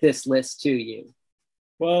to get this list to you.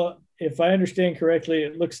 Well, if I understand correctly,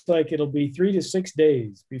 it looks like it'll be 3 to 6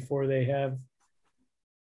 days before they have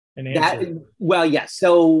an answer. Yes.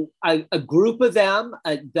 So a group of them,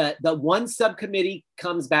 the one subcommittee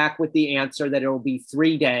comes back with the answer that it'll be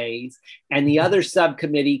 3 days, and the other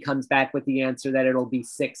subcommittee comes back with the answer that it'll be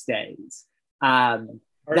 6 days. The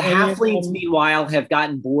halflings, meanwhile, have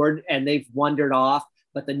gotten bored and they've wandered off,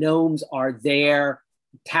 but the gnomes are there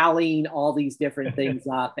tallying all these different things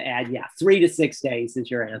up. And 3 to 6 days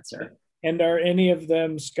is your answer. And are any of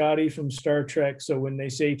them Scotty from Star Trek? So when they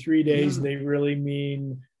say 3 days, they really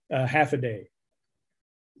mean half a day?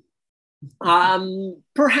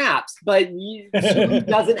 Perhaps, but she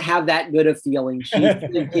doesn't have that good a feeling. She's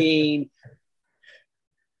thinking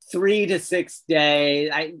 3 to 6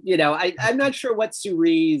 days. I'm not sure what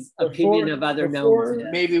Soo-Ree's opinion of other gnomes is.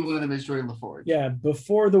 Maybe one of them is during LaForge. Yeah,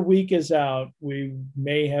 before the week is out, we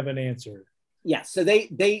may have an answer. Yeah, so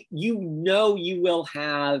you will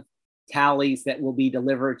have tallies that will be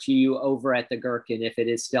delivered to you over at the Gherkin if it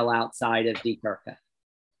is still outside of the Gherkin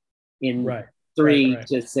in 3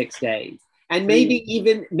 to 6 days. And maybe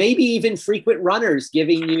even frequent runners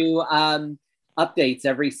giving you updates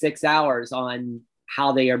every 6 hours on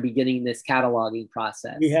how they are beginning this cataloging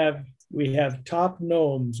process. We have top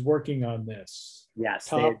gnomes working on this. Yes,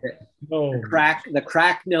 the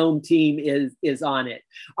crack gnome team is on it.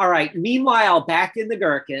 All right. Meanwhile, back in the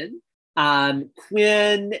Gherkin,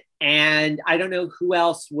 Quinn and I don't know who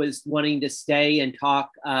else was wanting to stay and talk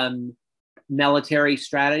military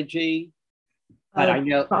strategy, but I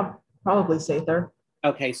know probably Sather.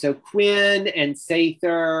 Okay, so Quinn and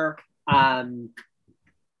Sather,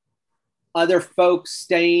 other folks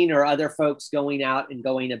staying or other folks going out and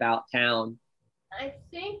going about town? I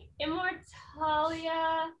think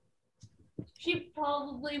Immortalia, she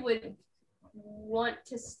probably would want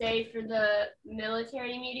to stay for the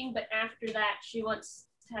military meeting, but after that she wants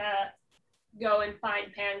to go and find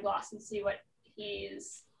Pangloss and see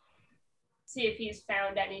if he's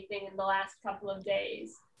found anything in the last couple of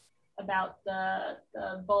days about the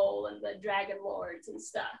bowl and the dragon lords and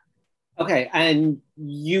stuff. Okay, and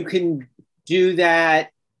you can do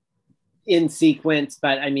that in sequence,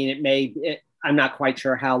 but I mean, I'm not quite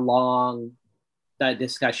sure how long the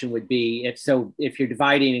discussion would be. If you're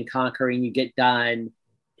dividing and conquering, you get done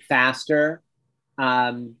faster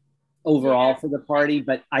overall for the party.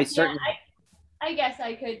 But I certainly, I guess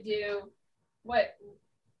I could do. What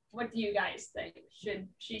do you guys think? Should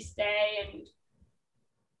she stay and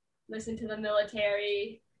listen to the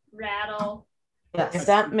military rattle? Yeah, if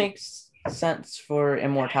that makes sense for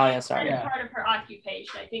Immortalia, sorry. That's part of her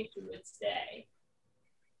occupation. I think she would stay.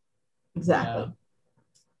 Exactly.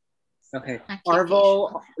 Okay.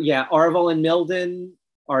 Arvel and Milden,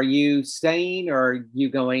 are you staying or are you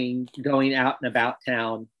going out and about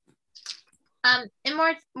town? Milden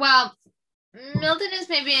is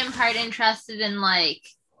maybe in part interested in like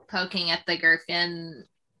poking at the gherkin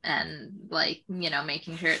and like,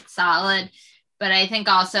 making sure it's solid. But I think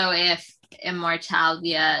also if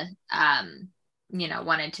Immortalia,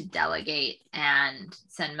 wanted to delegate and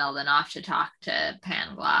send Milden off to talk to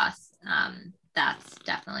Pangloss, that's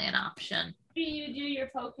definitely an option. Do you do your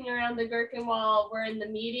poking around the gherkin while we're in the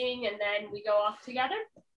meeting and then we go off together?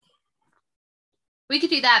 We could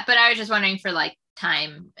do that, but I was just wondering for like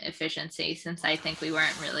time efficiency, since I think we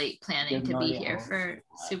weren't really planning to be here for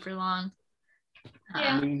super long.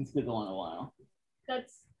 Yeah, Meetings could go on a while.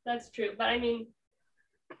 That's true, but I mean,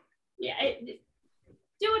 yeah,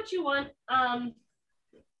 do what you want.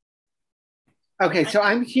 Okay, so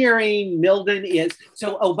I'm hearing Milden is,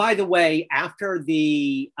 by the way, after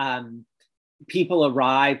the people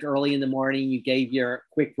arrived early in the morning, you gave your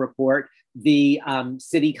quick report, the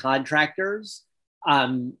city contractors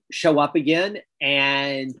show up again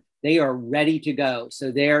and they are ready to go.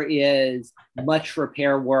 So there is much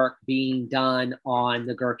repair work being done on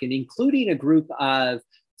the Gherkin, including a group of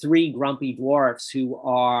 3 grumpy dwarfs who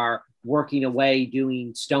are working away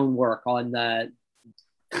doing stonework on the,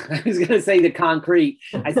 I was going to say the concrete.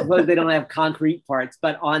 I suppose they don't have concrete parts,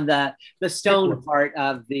 but on the stone part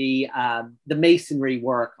of the masonry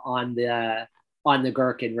work on the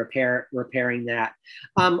Gherkin, repairing that.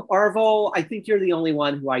 Arvel, I think you're the only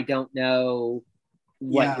one who I don't know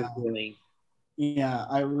what you're doing. Yeah,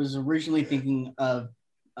 I was originally thinking of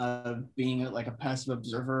being like a passive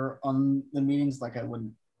observer on the meetings. Like I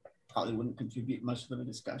probably wouldn't contribute much to the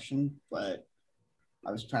discussion, but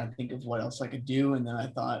I was trying to think of what else I could do, and then I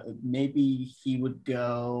thought maybe he would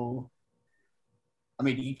go. I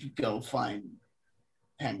mean, he could go find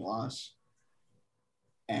Pangloss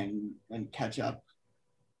and catch up.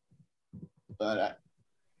 But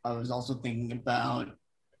I was also thinking about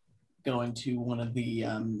going to one of the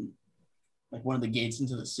gates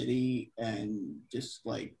into the city and just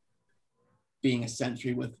like being a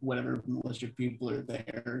sentry with whatever militia people are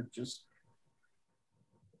there. Just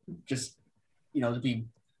to be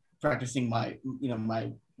practicing my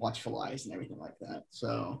watchful eyes and everything like that.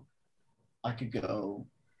 So I could go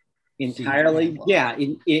entirely. Yeah,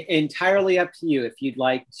 entirely up to you. If you'd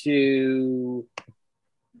like to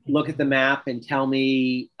look at the map and tell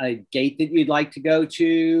me a gate that you'd like to go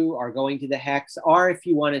to, or going to the hex, or if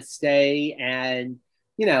you want to stay and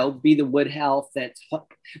be the wood health. That's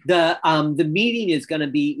the meeting is going to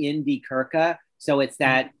be in Dierkerke, so it's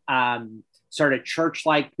that sort of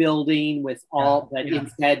church-like building with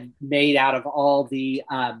instead made out of all the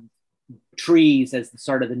trees as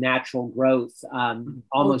sort of the natural growth.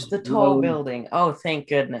 Almost the tall building. Oh, thank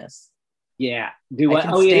goodness. Yeah.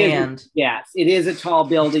 Stand. Yes, it is a tall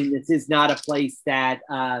building. This is not a place that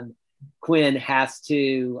Quinn has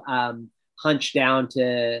to hunch down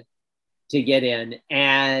to get in,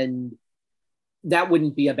 and that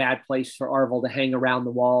wouldn't be a bad place for Arvel to hang around the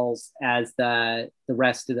walls as the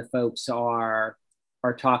rest of the folks are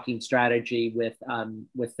talking strategy with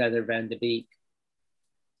Featherven the Beek.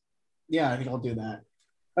 Yeah, I think I'll do that.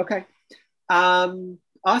 Okay.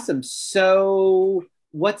 Awesome. So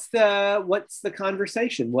what's the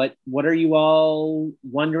conversation? What are you all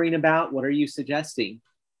wondering about? What are you suggesting?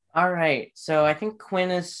 All right. So I think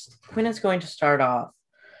Quinn is going to start off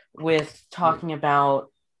with talking about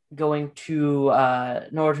going to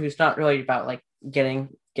Nordhaus, not really about like getting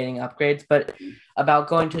upgrades, but about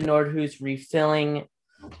going to Nordhaus, refilling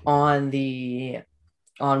on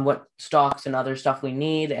what stocks and other stuff we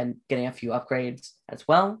need, and getting a few upgrades as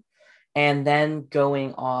well, and then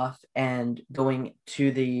going off and going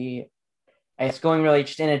to going really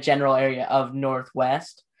just in a general area of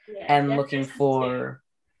Northwest, and looking for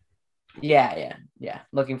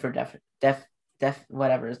looking for def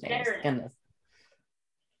whatever his name is.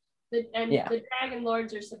 The Dragon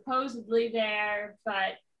Lords are supposedly there,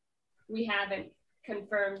 but we haven't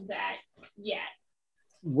confirmed that yet.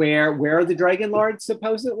 Where are the Dragon Lords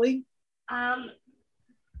supposedly? A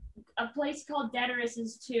place called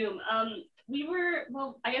Dedorus's tomb.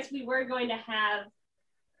 I guess we were going to have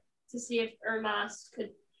to see if Urmas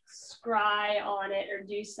could scry on it or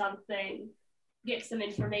do something, get some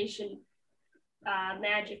information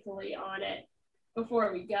magically on it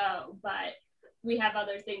before we go. But we have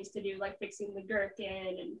other things to do, like fixing the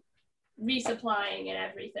gherkin and resupplying and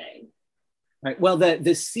everything. Right. Well, the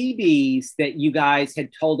CBs that you guys had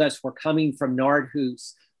told us were coming from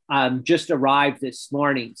Nordhaus just arrived this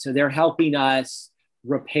morning. So they're helping us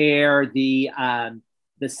repair the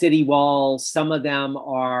city walls. Some of them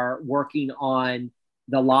are working on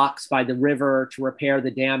the locks by the river to repair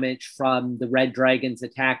the damage from the red dragons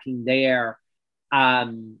attacking there.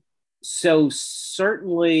 So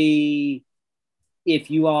certainly,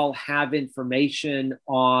 if you all have information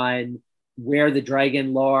on where the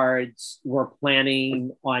dragon lords were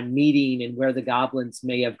planning on meeting and where the goblins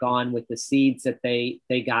may have gone with the seeds that they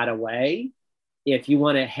got away, if you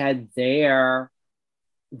want to head there,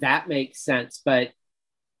 that makes sense. But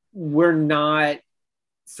we're not,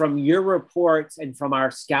 from your reports and from our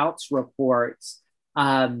scouts reports,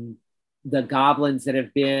 the goblins that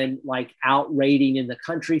have been like out raiding in the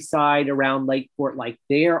countryside around Lakeport, like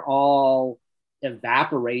they're all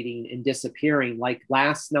evaporating and disappearing. Like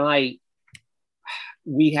last night,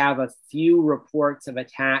 we have a few reports of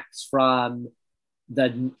attacks from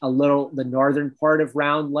the northern part of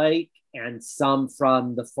Round Lake and some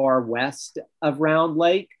from the far west of Round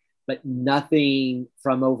Lake, but nothing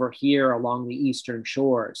from over here along the eastern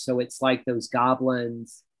shore. So it's like those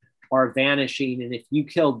goblins are vanishing. And if you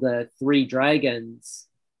killed the 3 dragons,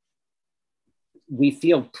 we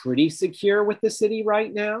feel pretty secure with the city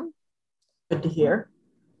right now. Good to hear.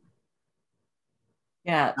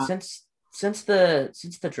 Yeah, since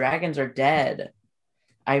the dragons are dead,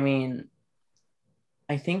 I mean,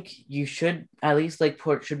 I think you should at least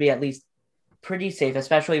Lakeport should be at least pretty safe,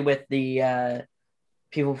 especially with the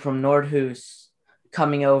people from Nordhaus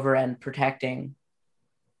coming over and protecting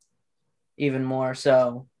even more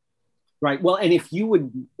so. Right. Well, and if you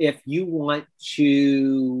want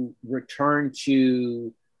to return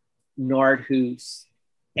to Nordhaus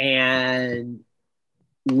and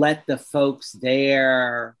let the folks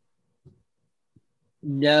there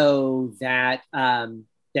know that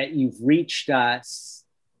that you've reached us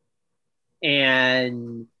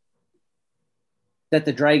and that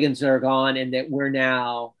the dragons are gone and that we're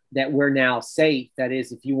now safe. That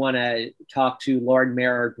is, if you want to talk to Lord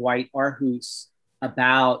Mayor Dwight Arhus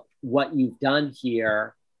about what you've done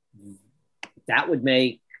here, that would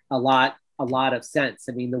make a lot of sense.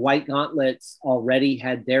 I mean, the White Gauntlets already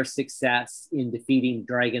had their success in defeating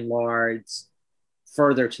dragon lords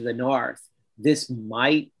further to the north. This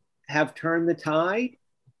might have turned the tide.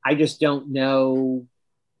 I just don't know.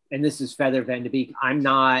 And this is Feather Van de Beek. I'm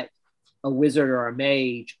not a wizard or a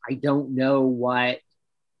mage. I don't know what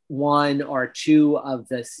 1 or 2 of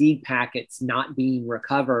the seed packets not being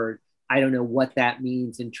recovered. I don't know what that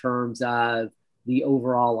means in terms of the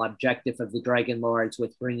overall objective of the Dragon Lords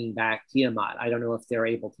with bringing back Tiamat. I don't know if they're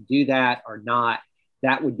able to do that or not.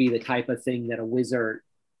 That would be the type of thing that a wizard,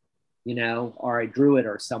 or a druid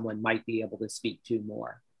or someone might be able to speak to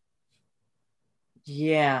more.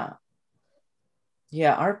 Yeah.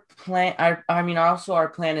 Yeah, our plan, our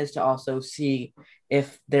plan is to also see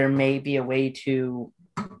if there may be a way to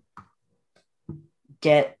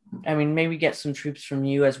maybe get some troops from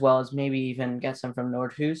you as well as maybe even get some from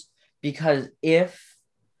Nordhaus, because if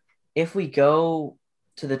we go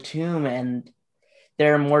to the tomb and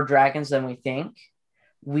there are more dragons than we think,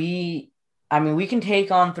 we can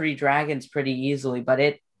take on 3 dragons pretty easily, but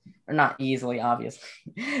or not easily, obviously,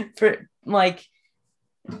 for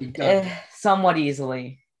somewhat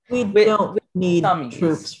easily. We don't need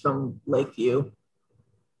troops from Lakeview,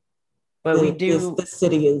 but we do. The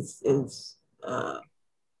city is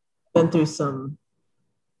been through some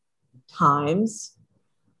times,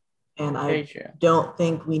 and I don't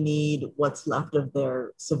think we need what's left of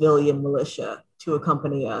their civilian militia to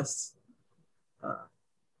accompany us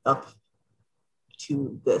up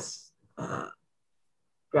to this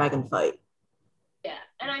dragon fight. Yeah,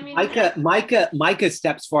 and I mean, Micah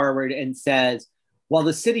steps forward and says, "While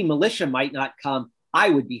the city militia might not come, I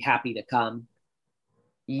would be happy to come."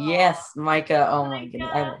 Yes, Micah. Oh my goodness,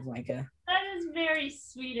 I love Micah. That is very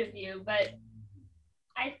sweet of you, but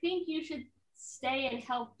I think you should stay and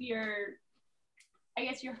help your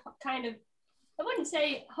kind of, I wouldn't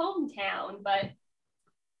say hometown, but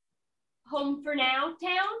home for now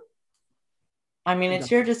town. I mean, it's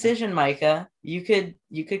your decision, Micah. You could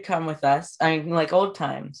come with us. I mean, like old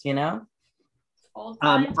times,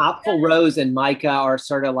 Opal Rose and Micah are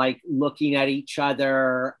sort of like looking at each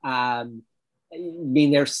other. I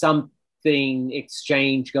mean, there's some thing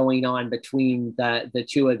exchange going on between the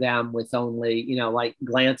two of them with only, like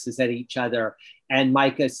glances at each other. And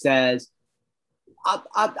Micah says,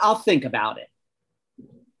 I'll think about it.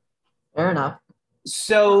 Fair enough.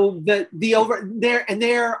 So the over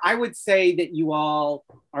there, I would say that you all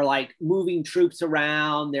are like moving troops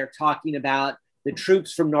around. They're talking about the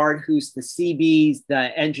troops from Nordhaus, the CBs,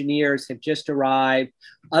 the engineers have just arrived.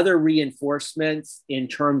 Other reinforcements in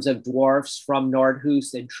terms of dwarfs from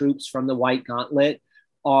Nordhaus and troops from the White Gauntlet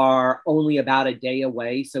are only about a day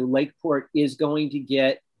away. So Lakeport is going to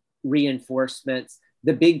get reinforcements.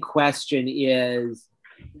 The big question is,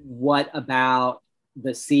 what about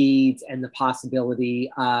the seeds and the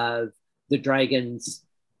possibility of the dragons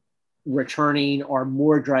returning or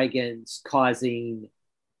more dragons causing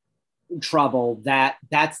trouble?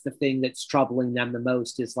 That's the thing that's troubling them the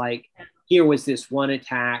most, is like, here was this one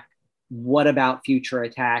attack, what about future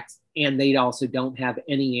attacks? And they also don't have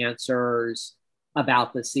any answers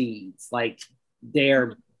about the seeds. Like,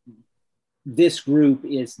 this group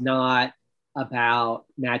is not about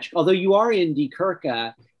magic, although you are in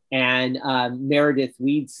Dekirka, and Meredith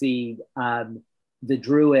Weedseed, the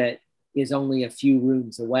druid, is only a few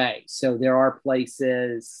rooms away. So there are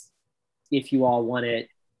places, if you all want it,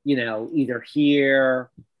 either here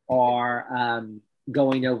or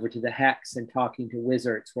going over to the Hex and talking to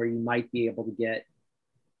wizards, where you might be able to get.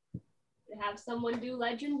 Have someone do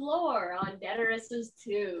legend lore on Deterus's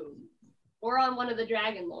tomb, or on one of the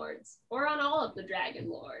dragon lords, or on all of the dragon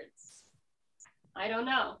lords. I don't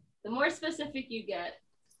know. The more specific you get,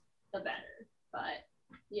 the better, but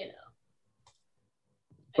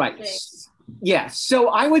Right. Yeah. So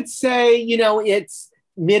I would say, it's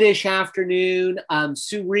mid-ish afternoon.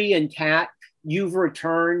 Soo-Ree and Kat, you've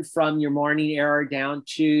returned from your morning error down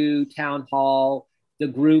to town hall. The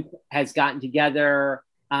group has gotten together,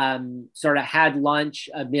 sort of had lunch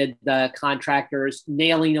amid the contractors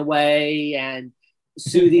nailing away and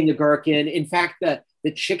soothing the gherkin. In fact,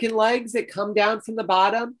 the chicken legs that come down from the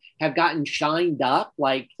bottom have gotten shined up.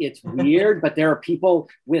 Like, it's weird, but there are people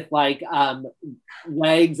with like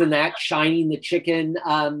legs and that shining the chicken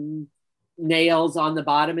nails on the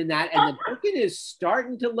bottom and that. And the gherkin is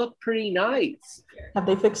starting to look pretty nice. Have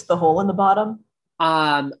they fixed the hole in the bottom?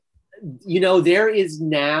 There is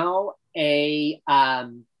now a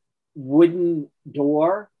wooden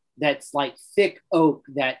door that's like thick oak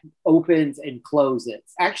that opens and closes.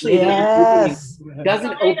 Actually, yes. it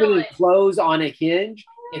doesn't open and close on a hinge.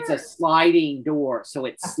 It's a sliding door. So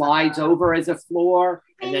it slides over as a floor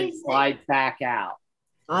and then slides back out.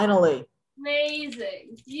 Finally.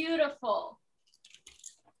 Amazing. Beautiful.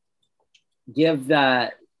 Give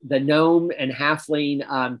the gnome and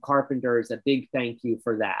halfling carpenters a big thank you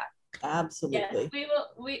for that. Absolutely. Yes,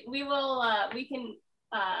 we can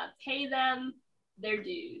pay them their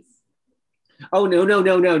dues. Oh,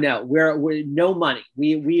 no. We're no money.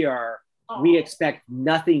 We expect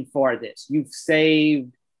nothing for this. You've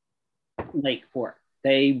saved Lakeport.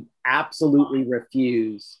 They absolutely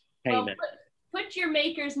refuse payment. Well, put your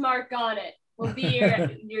maker's mark on it. Will be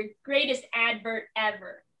your greatest advert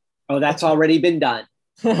ever. Oh, that's already been done.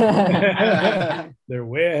 They're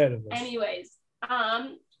way ahead of us. Anyways,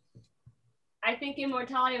 I think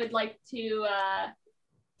Immortalia would like to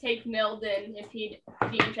take Milden, if he'd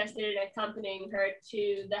be interested in accompanying her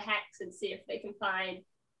to the Hex and see if they can find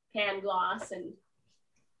Pangloss and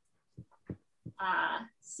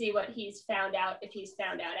see what he's found out, if he's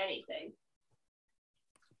found out anything.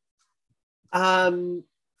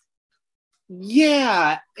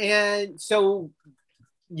 Yeah, and so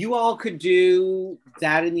you all could do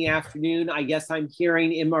that in the afternoon. I guess I'm hearing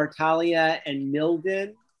Immortalia and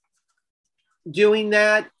Milden doing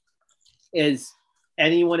that. Is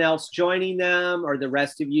anyone else joining them, or the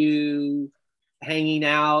rest of you hanging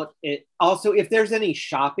out? Also, if there's any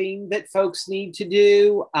shopping that folks need to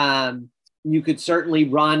do, you could certainly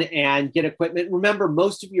run and get equipment. Remember,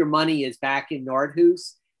 most of your money is back in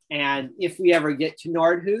Nordhaus. And if we ever get to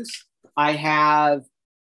Nordhaus, I have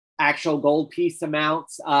actual gold piece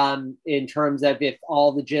amounts in terms of if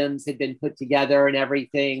all the gems had been put together and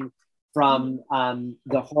everything from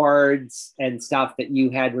the hordes and stuff that you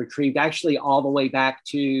had retrieved, actually all the way back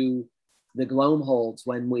to the gnome holds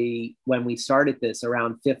when we started this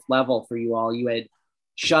around 5th level for you all. You had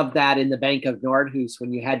shoved that in the Bank of Nordhaus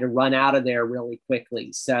when you had to run out of there really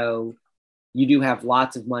quickly. So you do have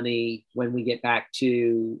lots of money when we get back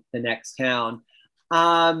to the next town.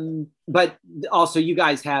 But also you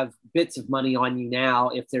guys have bits of money on you now.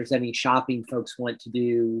 If there's any shopping folks want to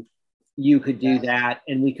do, you could do that.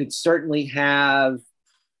 And we could certainly have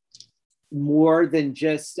more than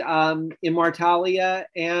just Immortalia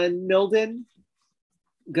and Milden.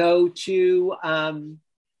 go to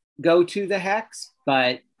the hex,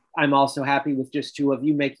 but I'm also happy with just two of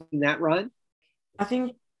you making that run. I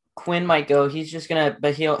think Quinn might go. He's just gonna,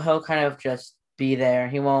 but he'll kind of just be there.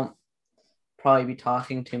 He won't probably be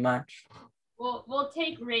talking too much. We'll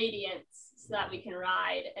take radiance so that we can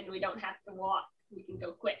ride and we don't have to walk. We can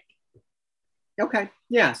go quick. Okay,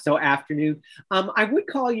 yeah, so afternoon. I would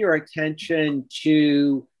call your attention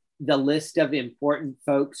to the list of important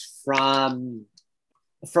folks from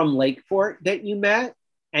Lakeport that you met,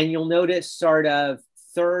 and you'll notice sort of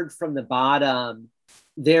third from the bottom,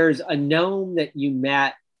 there's a gnome that you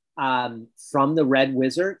met from the Red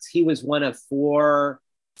Wizards. He was one of 4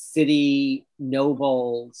 city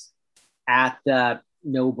nobles at the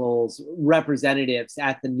nobles representatives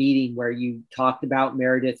at the meeting where you talked about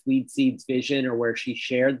Meredith Weedseed's vision, or where she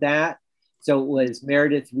shared that. So it was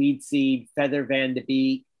Meredith Weedseed, Feather Van de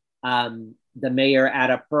Beek, the Mayor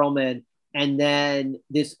Ada Pearlman, and then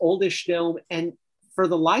this oldish gnome. And for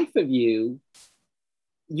the life of you,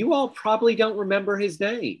 you all probably don't remember his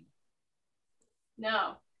name.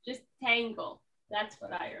 No, just Tangle. That's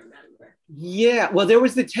what I remember. Yeah, well, there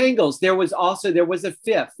was the Tangles. There was a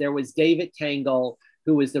fifth. There was David Tangle,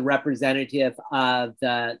 who was the representative of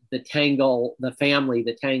the Tangle, the family,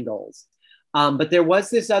 the Tangles. But there was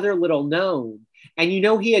this other little gnome. And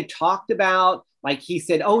he had talked about, like, he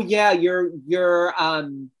said, oh yeah, your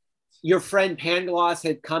friend Pangloss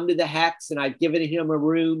had come to the Hex, and I've given him a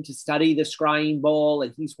room to study the Scrying Bowl,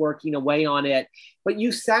 and he's working away on it. But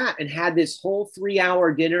you sat and had this whole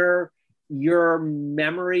 3-hour dinner. Your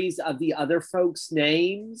memories of the other folks'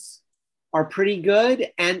 names are pretty good,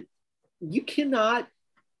 and you cannot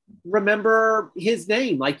remember his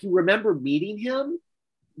name. Like, you remember meeting him,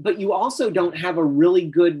 but you also don't have a really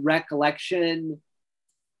good recollection,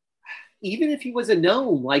 even if he was a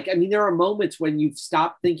gnome. Like, I mean, there are moments when you've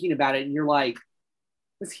stopped thinking about it and you're like,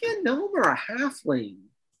 was he a gnome or a halfling?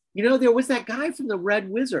 There was that guy from the Red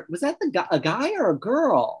Wizard. Was that a guy or a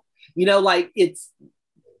girl? Like, it's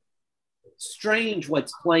strange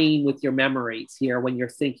what's playing with your memories here when you're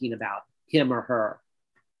thinking about him or her.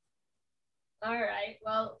 All right,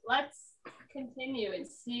 well, let's continue and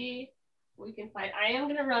see what we can find. I am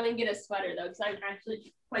gonna run and get a sweater though, because I'm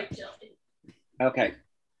actually quite chilly. Okay.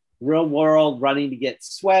 Real world, running to get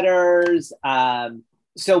sweaters.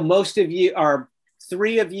 So most of you are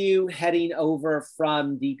 3 of you heading over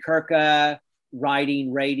from the Kirka,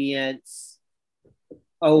 riding Radiance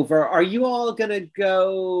over. Are you all gonna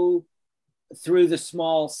go through the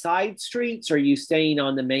small side streets, or are you staying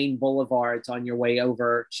on the main boulevards on your way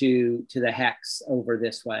over to the Hex over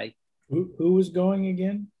this way? Who was going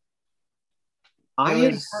again?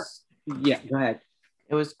 Yeah, go ahead.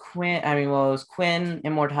 It was Quinn. It was Quinn,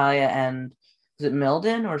 Immortalia, and was it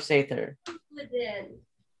Milden or Sather?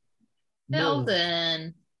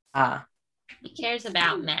 Milden. He cares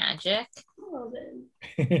about magic.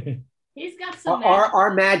 Milden. He's got some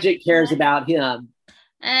our magic cares about him.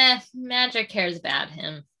 Magic cares about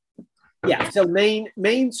him. Yeah, so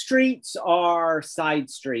main streets are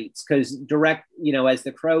side streets, because direct, as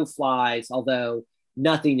the crow flies, although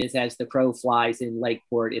nothing is as the crow flies in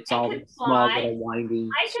Lakeport. It's all small little winding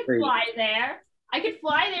streets. I could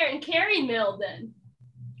fly there and carry Milden.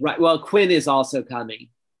 Right, well, Quinn is also coming.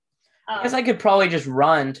 I guess I could probably just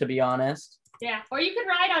run, to be honest. Yeah, or you could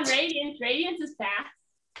ride on Radiance. Radiance is fast.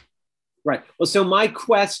 Right. Well, so my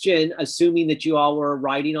question, assuming that you all were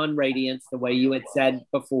riding on Radiance the way you had said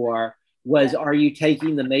before, was, are you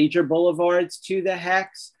taking the major boulevards to the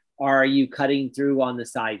Hex, or are you cutting through on the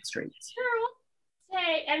side streets? Sure.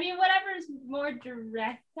 Whatever is more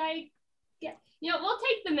direct, I get. We'll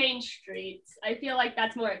take the main streets. I feel like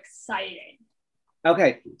that's more exciting.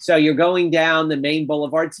 Okay, so you're going down the main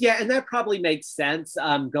boulevards. Yeah, and that probably makes sense,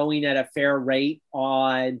 going at a fair rate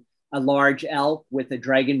on a large elk with a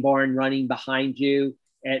dragonborn running behind you.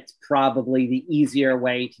 It's probably the easier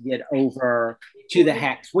way to get over to the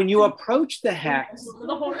Hex. When you approach the Hex,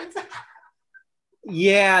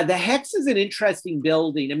 yeah, the Hex is an interesting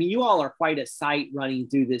building. You all are quite a sight running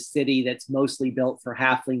through this city that's mostly built for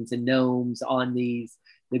halflings and gnomes on the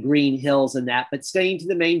green hills and that. But staying to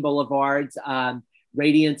the main boulevards,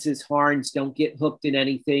 Radiance's horns don't get hooked in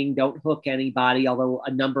anything, don't hook anybody, although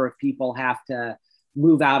a number of people have to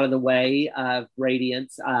move out of the way of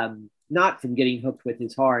Radiance, not from getting hooked with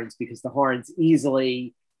his horns, because the horns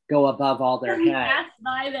easily go above all their heads. Pass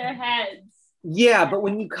by their heads. Yeah, but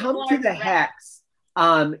when you come to the Hex,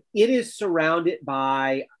 it is surrounded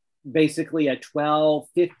by basically a 12,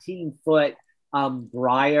 15-foot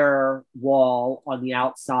briar wall on the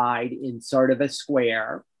outside in sort of a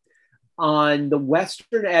square. on the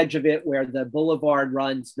western edge of it, where the boulevard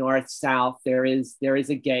runs north-south, there is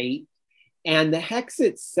a gate. And the hex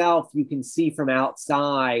itself, you can see from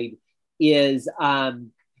outside, is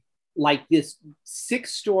like this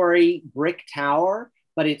 6-story brick tower,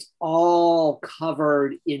 but it's all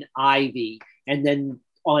covered in ivy. And then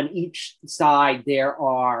on each side, there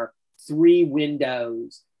are 3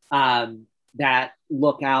 windows that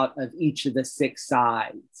look out of each of the 6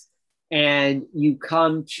 sides. And you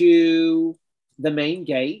come to the main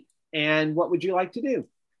gate. And what would you like to do?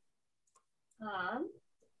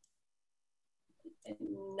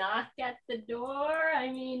 Knock at the door. I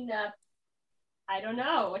mean, I don't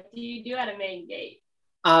know. What do you do at a main gate?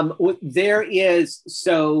 There is,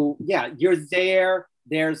 so yeah, you're there.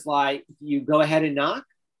 There's like, you go ahead and knock.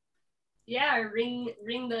 Yeah, or ring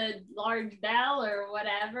the large bell or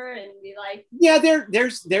whatever, and be like. Yeah,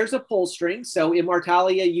 there's a pull string. So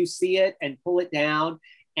Immortalia, you see it and pull it down,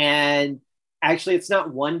 and actually, it's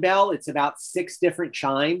not one bell. It's about 6 different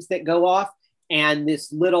chimes that go off, and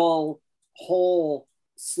this little hole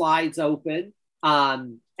slides open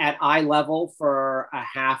at eye level for a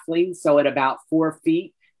halfling, so at about 4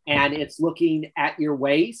 feet, and it's looking at your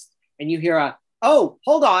waist, and you hear a, oh,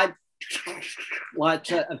 hold on,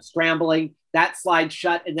 watch of scrambling, that slides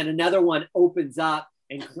shut, and then another one opens up,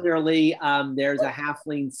 and clearly there's a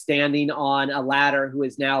halfling standing on a ladder who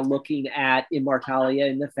is now looking at Immortalia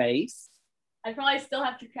in the face. I probably still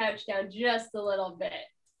have to crouch down just a little bit.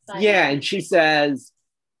 Yeah, and she says,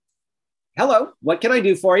 hello, what can I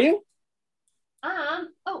do for you?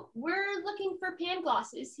 Oh, we're looking for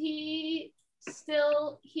Pangloss. Is he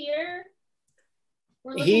still here?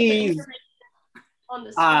 We're looking for information on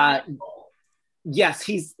the Scrying Bowl. Yes,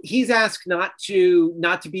 he's asked not to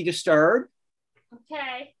be disturbed.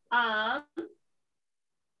 Okay.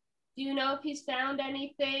 Do you know if he's found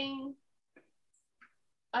anything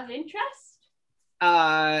of interest?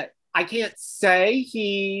 I can't say.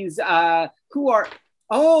 He's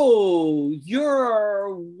oh,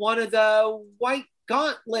 you're one of the white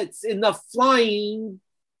gauntlets in the flying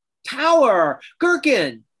tower.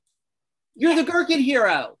 Gherkin. You're the Gherkin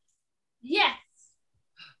hero. Yes.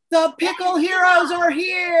 The pickle heroes are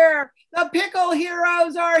here. The pickle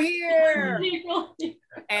heroes are here.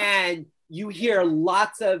 And you hear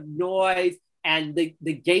lots of noise, and the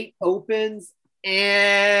gate opens, and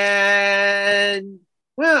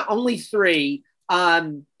well, only 3.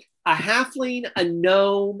 A halfling, a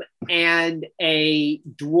gnome, and a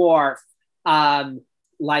dwarf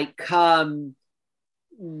like come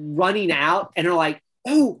running out and are like,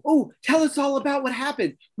 oh, tell us all about what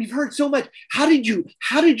happened. We've heard so much. How did you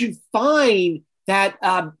find that?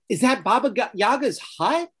 Is that Baba Yaga's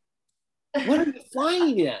hut? What are you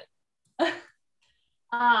flying in?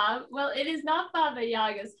 Well, it is not Baba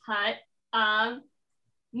Yaga's hut.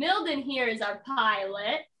 Milden here is our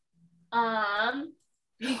pilot.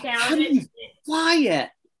 We found How do you fly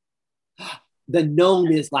it? The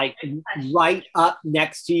gnome is like right up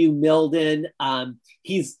next to you, Milden.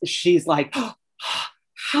 She's like, oh,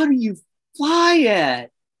 how do you fly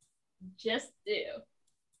it? Just do.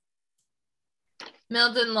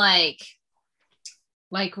 Milden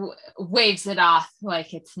waves it off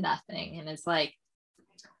like it's nothing, and it's like,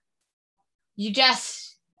 you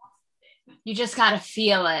just gotta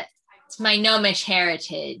feel it. It's my gnomish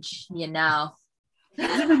heritage, you know.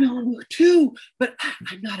 I'm a gnome too, but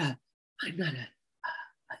I'm not a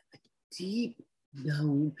deep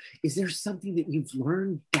gnome. Is there something that you've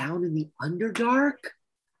learned down in the Underdark?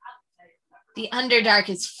 The Underdark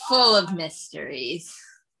is full of mysteries.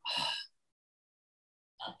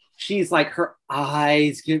 She's like, her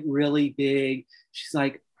eyes get really big. She's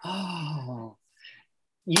like, oh.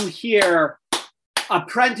 You hear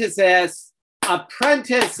apprentices.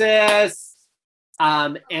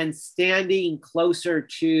 And standing closer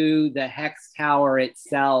to the hex tower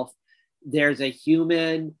itself, there's a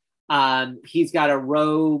human. He's got a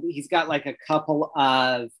robe. He's got like a couple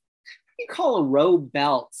of, you call a robe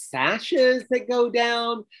belt sashes that go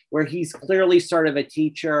down, where he's clearly sort of a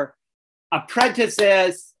teacher.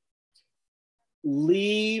 Apprentices,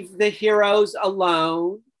 leave the heroes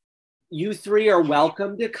alone. You 3 are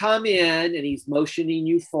welcome to come in, and he's motioning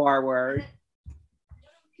you forward.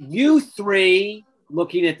 You 3,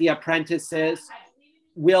 looking at the apprentices,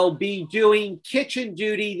 will be doing kitchen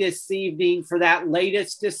duty this evening for that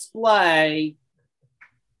latest display.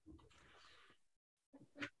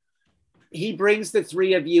 He brings the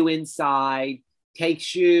 3 of you inside,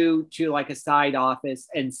 takes you to like a side office,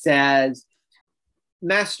 and says,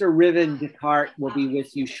 Master Riven Descartes will be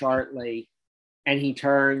with you shortly. And he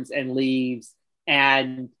turns and leaves.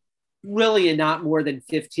 And really in not more than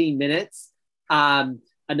 15 minutes, a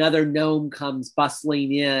another gnome comes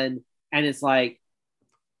bustling in and it's like,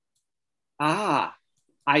 I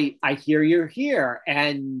hear you're here.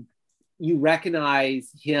 And you recognize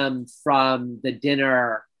him from the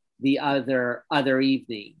dinner the other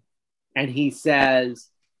evening. And he says,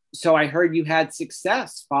 so I heard you had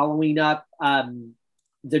success following up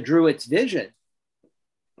the druid's vision.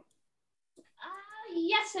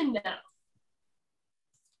 Yes and no.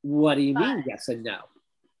 What do you mean, yes and no?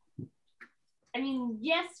 I mean,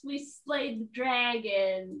 yes, we slayed the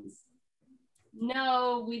dragons.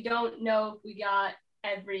 No, we don't know if we got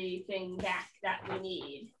everything back that we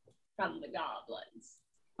need from the goblins.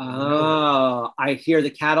 Oh, I hear the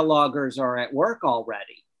catalogers are at work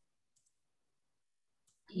already.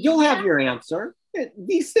 You'll have your answer.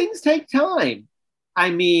 These things take time.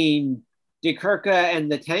 I mean, Dekirka and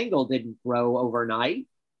the Tangle didn't grow overnight.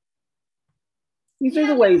 These are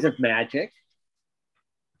the ways of magic.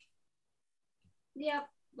 Yep.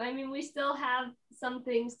 I mean, we still have some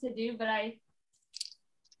things to do, but I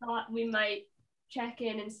thought we might check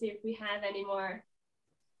in and see if we have any more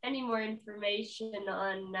information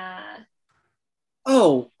on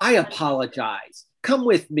Oh, I apologize. Come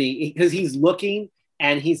with me, because he's looking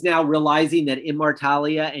and he's now realizing that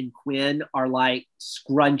Immortalia and Quinn are like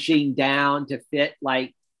scrunching down to fit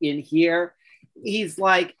like in here. He's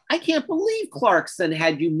like, I can't believe Clarkson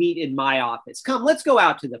had you meet in my office. Come, let's go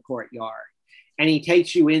out to the courtyard. And he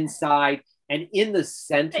takes you inside, and in the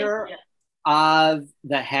center of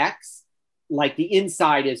the hex, like the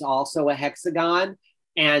inside is also a hexagon,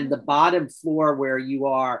 and the bottom floor where you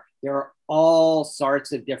are, there are all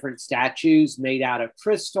sorts of different statues made out of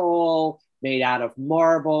crystal, made out of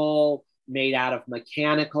marble, made out of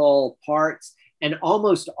mechanical parts, and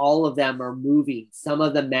almost all of them are moving. Some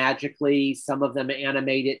of them magically, some of them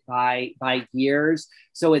animated by gears.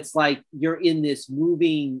 So it's like you're in this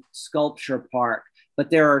moving sculpture park, but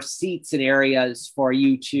there are seats and areas for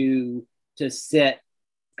you to sit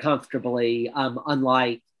comfortably,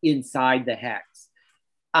 unlike inside the hex.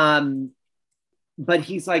 But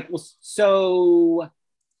he's like, well, so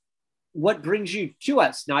what brings you to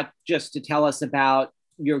us? Not just to tell us about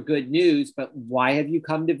your good news, but why have you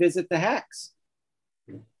come to visit the hex?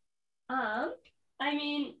 I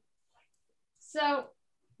mean, so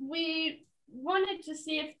we wanted to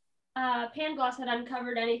see if Pangloss had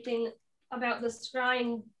uncovered anything about the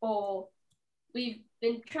Scrying Bowl. We've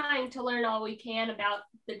been trying to learn all we can about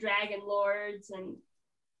the dragon lords and,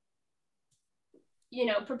 you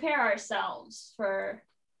know, prepare ourselves for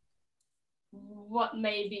what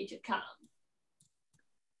may be to come.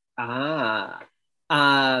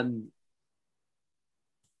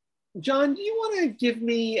 John, do you want to give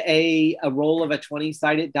me a roll of a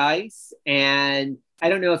 20-sided dice? And I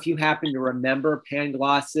don't know if you happen to remember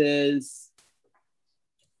Pangloss's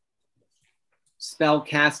spell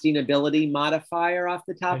casting ability modifier off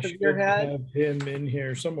the top of your head. I have him in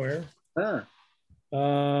here somewhere. I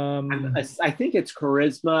think it's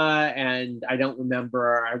charisma, and I don't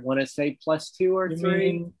remember. I want to say +2 or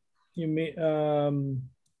 3. You mean?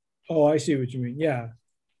 Oh, I see what you mean. Yeah.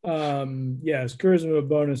 Yes, charisma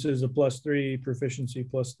bonus is a +3, proficiency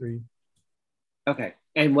 +3. Okay.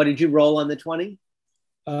 And what did you roll on the 20?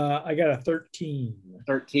 I got a 13.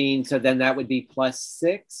 13. So then that would be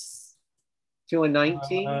 +6 to a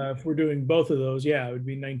 19. If we're doing both of those, yeah, it would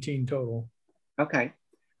be 19 total. Okay.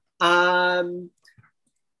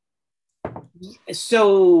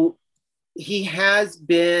 So he has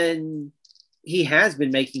been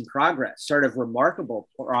making progress, sort of remarkable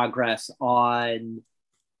progress on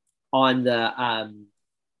the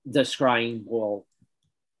Scrying Bowl.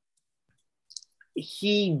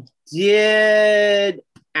 He did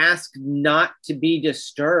ask not to be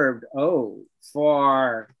disturbed.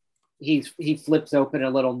 He flips open a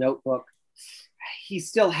little notebook. He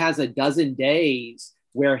still has a dozen days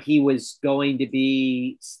where he was going to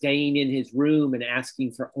be staying in his room and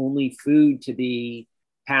asking for only food to be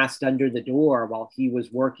passed under the door while he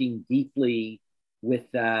was working deeply with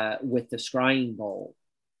the Scrying Bowl.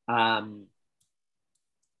 I'm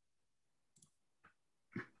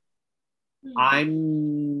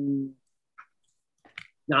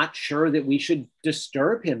not sure that we should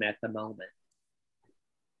disturb him at the moment.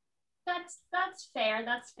 That's fair.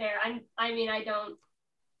 That's fair. I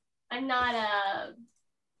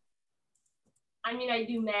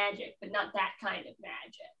do magic, but not that kind of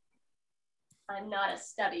magic. I'm not a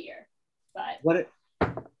studier, but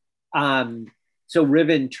so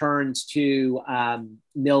Riven turns to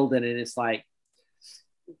Milden and is like,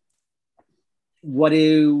 what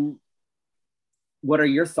are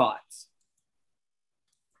your thoughts?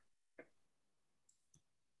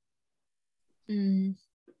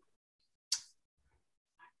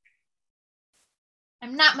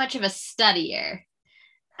 I'm not much of a studier.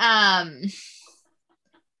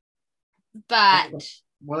 But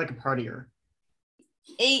more like a partier.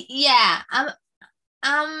 Yeah,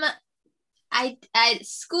 I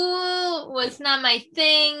school was not my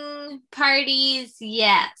thing. Parties,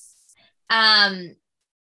 yes.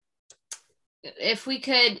 If we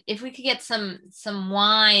could get some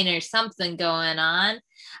wine or something going on.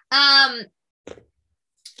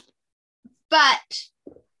 But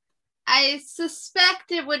I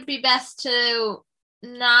suspect it would be best to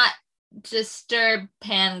not disturb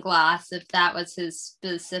Pangloss if that was his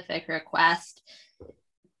specific request.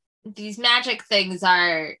 These magic things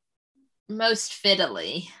are most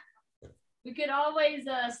fiddly. We could always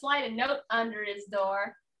slide a note under his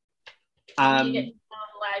door. Need it on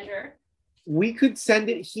leisure. We could send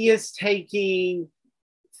it. He is taking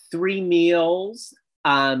 3 meals,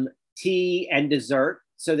 tea and dessert.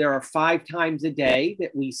 So there are 5 times a day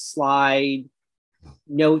that we slide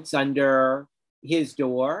notes under his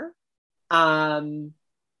door.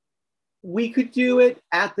 We could do it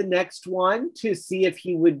at the next one to see if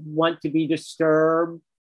he would want to be disturbed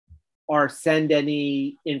or send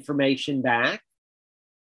any information back.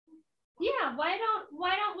 Yeah, why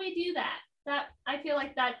don't we do that? That I feel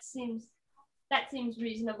like that seems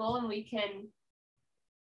reasonable, and we can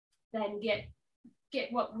then get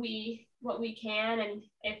what we can, and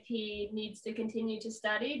if he needs to continue to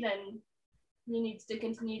study, then he needs to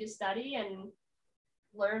continue to study and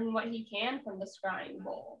learn what he can from the Scrying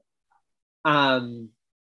Bowl. I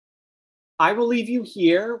will leave you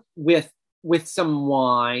here with some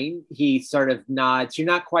wine. He sort of nods. You're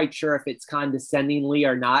not quite sure if it's condescendingly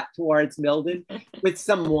or not towards Milden, with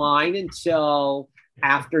some wine until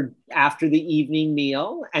after the evening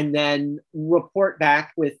meal, and then report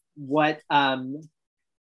back with what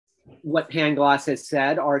Pangloss has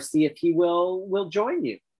said, or see if he will join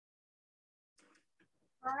you.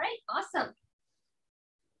 All right, awesome.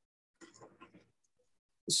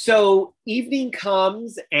 So evening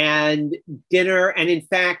comes and dinner, and in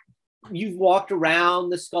fact, you've walked around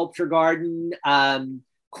the sculpture garden.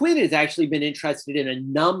 Quinn has actually been interested in a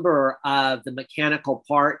number of the mechanical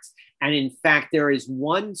parts. And in fact, there is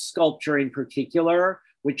one sculpture in particular,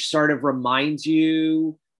 which sort of reminds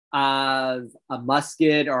you of a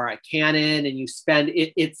musket or a cannon. And you spend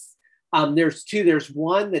there's 2. There's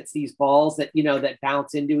one that's these balls that, that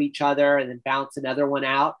bounce into each other and then bounce another one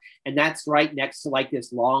out. And that's right next to like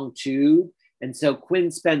this long tube. And so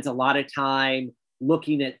Quinn spends a lot of time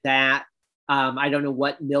looking at that. I don't know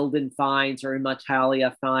what Milden finds or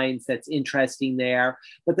Immortalia finds that's interesting there,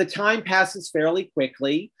 but the time passes fairly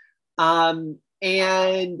quickly. And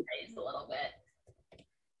a little bit.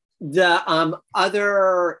 The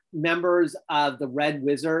other members of the Red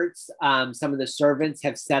Wizards, some of the servants,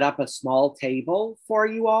 have set up a small table for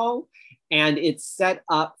you all, and it's set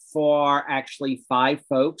up for actually 5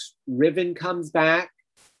 folks. Riven comes back,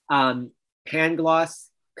 Pangloss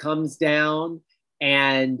comes down,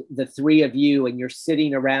 and the 3 of you, and you're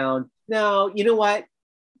sitting around. No, you know what?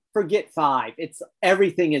 Forget 5.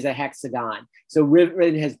 Everything is a hexagon. So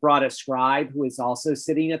Riven has brought a scribe who is also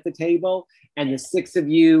sitting at the table, and the 6 of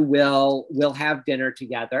you will have dinner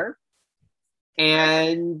together,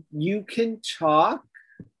 and you can talk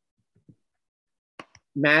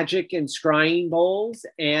magic and scrying bowls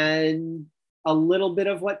and a little bit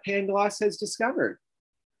of what Pangloss has discovered.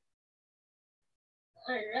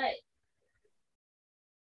 All right.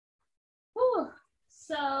 Whew.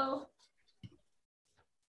 So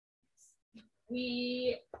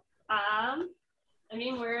we,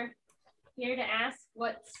 we're here to ask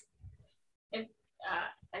if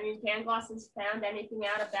Pangloss has found anything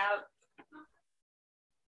out about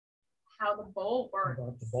how the bowl works.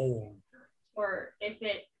 About the bowl. Or if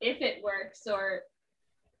it works, or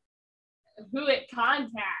who it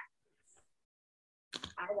contacts.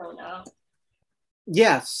 I don't know.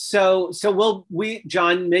 Yes. So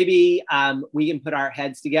John, maybe we can put our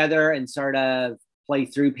heads together and sort of play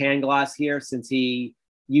through Pangloss here, since he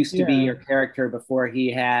used to be your character before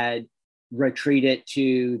he had retreated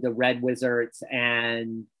to the Red Wizards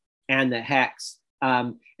and the Hex.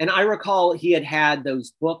 And I recall he had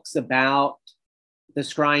those books about the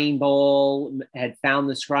Scrying Bowl, had found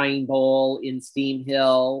the Scrying Bowl in Steam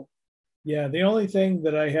Hill. Yeah, the only thing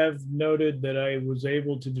that I have noted that I was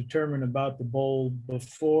able to determine about the bowl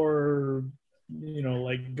before,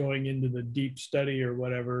 like going into the deep study or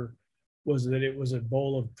whatever, was that it was a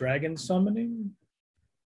bowl of dragon summoning.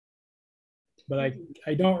 But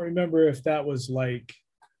I don't remember if that was like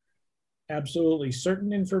absolutely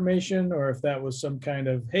certain information, or if that was some kind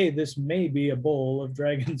of, hey, this may be a bowl of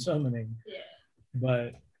dragon summoning. Yeah.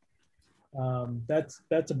 But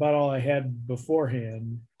That's about all I had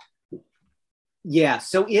beforehand. Yeah,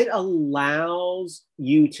 so it allows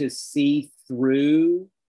you to see through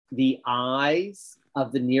the eyes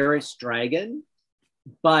of the nearest dragon,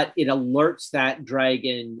 but it alerts that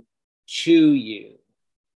dragon to you.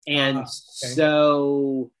 And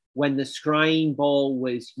so when the Scrying Bowl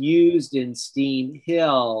was used in Steam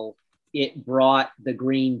Hill, it brought the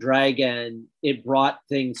green dragon, it brought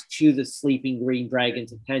things to the sleeping green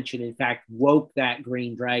dragon's attention. In fact, woke that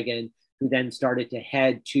green dragon, who then started to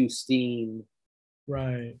head to Steam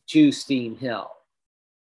Hill.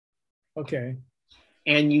 Okay.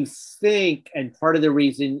 And you think, and part of the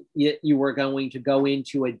reason you were going to go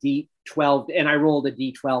into a deep 12, and I rolled a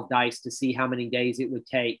D12 dice to see how many days it would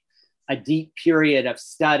take, a deep period of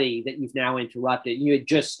study that you've now interrupted. You had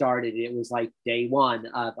just started. It was like day one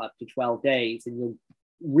of up to 12 days, and you'll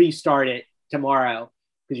restart it tomorrow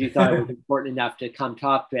because you thought it was important enough to come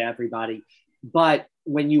talk to everybody. But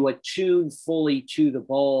when you attune fully to the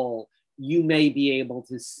bowl, you may be able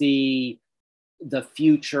to see the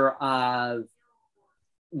future of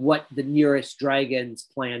what the nearest dragons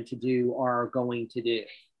plan to do or are going to do.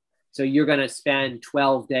 So you're going to spend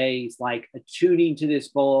 12 days like attuning to this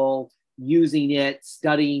bowl, using it,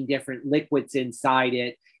 studying different liquids inside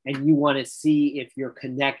it, and you want to see if you're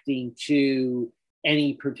connecting to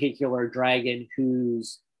any particular dragon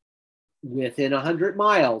who's within 100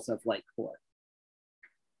 miles of Lakeport.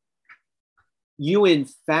 You, in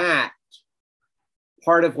fact,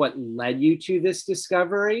 part of what led you to this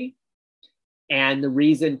discovery, and the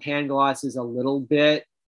reason Pangloss is a little bit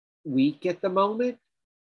weak at the moment,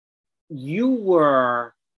 you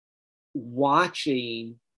were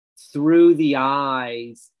watching through the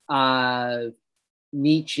eyes of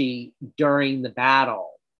Nietzsche during the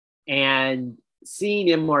battle, and seeing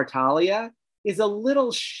Immortalia is a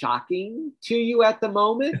little shocking to you at the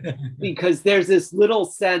moment because there's this little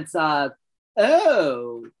sense of,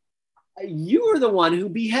 oh, you were the one who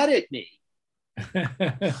beheaded me.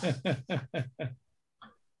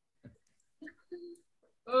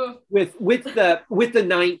 with the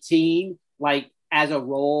 19, like as a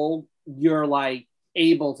roll, you're like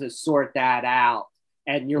able to sort that out,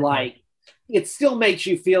 and you're like, it still makes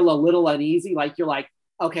you feel a little uneasy. Like you're like,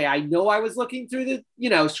 okay, I know I was looking through the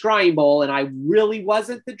Scrying Bowl, and I really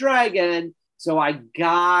wasn't the dragon, so I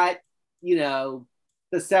got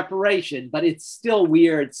the separation, but it's still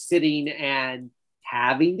weird sitting and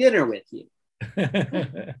having dinner with you.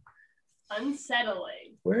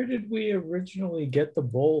 Unsettling. Where did we originally get the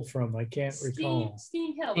bowl from? I can't recall.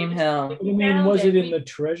 Steam Hill. Steam Hill. I mean, was it in the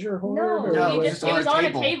treasure hoard? No, or it was on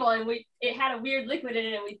a table, and it had a weird liquid in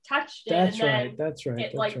it, and we touched it. That's and right. That's right.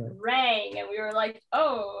 It that's right. rang, and we were like,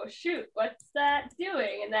 "Oh shoot, what's that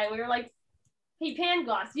doing?" And then we were like, "Hey,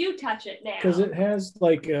 Pangloss, you touch it now." Because it has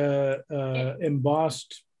like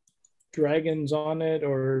embossed dragons on it,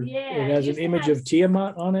 or it has an image of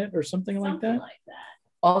Tiamat on it, or something like that.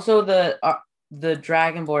 Also, the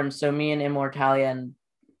dragonborn. So me and Immortalia, and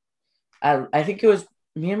I think it was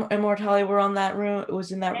me and Immortalia were on that room. It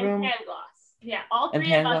was in that room. Pangloss. Yeah, all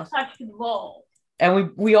three of us touched the bowl.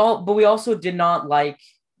 And we also did not like.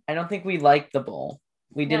 I don't think we liked the bowl.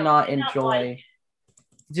 We did not enjoy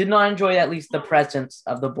at least the presence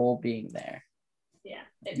of the bowl being there. Yeah,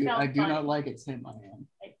 I do not like its in my hand.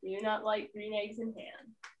 I do not like green eggs in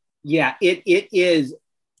hand. Yeah, it is.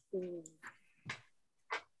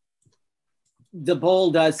 The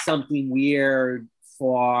bowl does something weird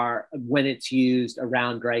for when it's used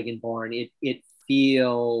around Dragonborn. It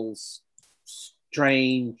feels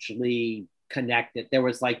strangely connected. There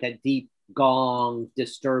was like that deep gong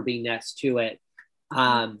disturbingness to it.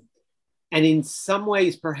 And in some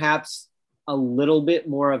ways, perhaps a little bit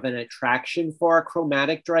more of an attraction for a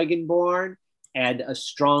chromatic Dragonborn and a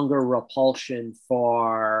stronger repulsion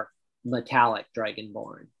for metallic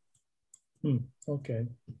Dragonborn. Okay.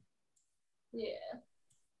 Yeah.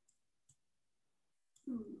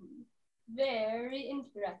 Very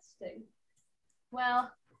interesting.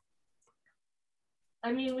 Well,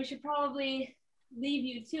 I mean, we should probably leave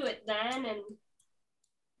you to it then. And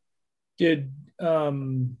did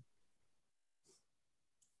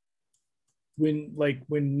when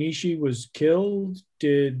Nishi was killed,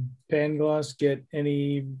 did Pangloss get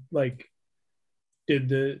any did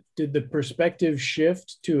the perspective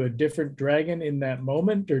shift to a different dragon in that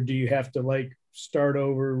moment, or do you have to start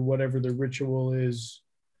over whatever the ritual is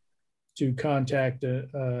to contact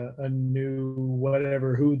a new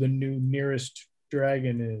who the new nearest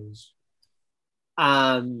dragon is?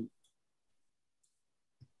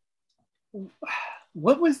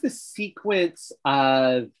 What was the sequence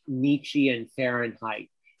of Nietzsche and Fahrenheit?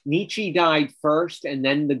 Nietzsche died first, and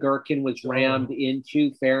then the Gherkin was rammed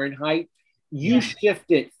into Fahrenheit. You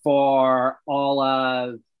shift it for all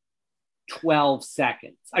of 12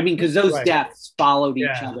 seconds. I mean, because those deaths followed each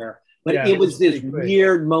other. But it was this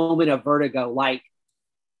weird moment of vertigo, like,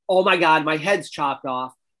 oh my God, my head's chopped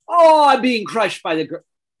off. Oh, I'm being crushed by the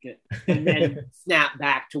Gherkin. And then snap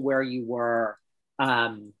back to where you were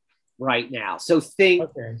right now. So think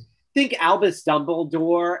Albus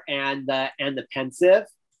Dumbledore and the pensive.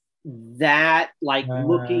 That like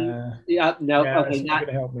looking not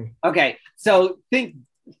gonna help me. Okay, so think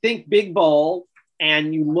big bowl,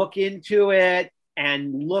 and you look into it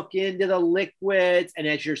and look into the liquids, and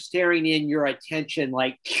as you're staring in, your attention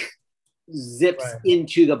like zips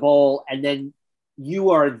into the bowl, and then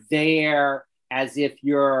you are there as if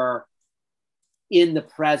you're in the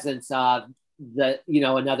presence of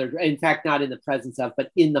another, in fact not in the presence of,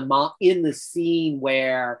 but in the scene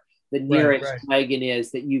where the nearest dragon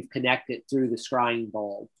is that you've connected through the Scrying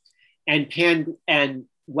Bowl. And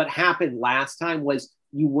what happened last time was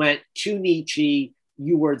you went to Nietzsche,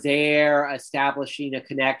 you were there establishing a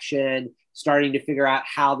connection, starting to figure out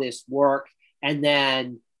how this worked, and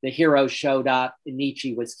then the hero showed up and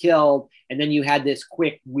Nietzsche was killed, and then you had this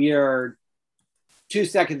quick, weird 2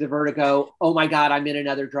 seconds of vertigo. Oh my God, I'm in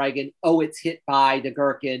another dragon. Oh, it's hit by the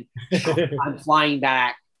Gherkin. I'm flying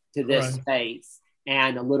back to this space.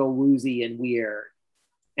 And a little woozy and weird.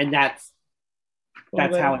 And that's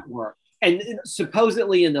how it works. And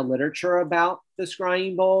supposedly in the literature about the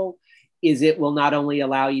Scrying Bowl is it will not only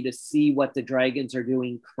allow you to see what the dragons are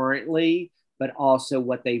doing currently, but also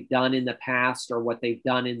what they've done in the past or what they've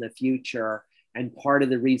done in the future. And part of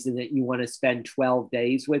the reason that you want to spend 12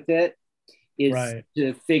 days with it is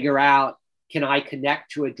to figure out, can I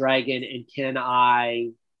connect to a dragon and can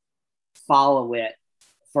I follow it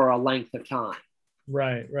for a length of time?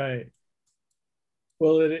 Right.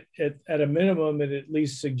 Well, at a minimum, it at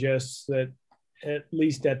least suggests that at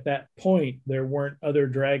least at that point, there weren't other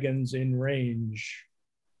dragons in range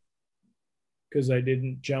because I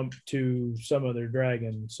didn't jump to some other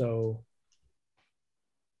dragon. So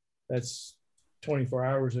that's 24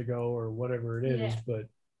 hours ago or whatever it is. But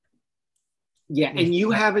yeah, and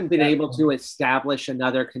you haven't been able to establish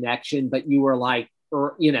another connection, but you were like,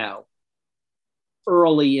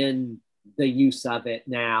 early in the use of it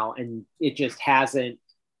now, and it just hasn't,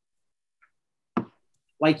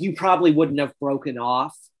 like, you probably wouldn't have broken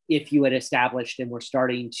off if you had established and were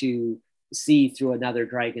starting to see through another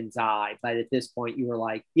dragon's eye. But at this point you were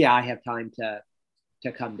like, yeah, I have time to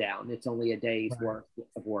come down. It's only a day's worth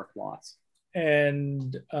of work loss.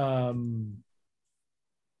 And I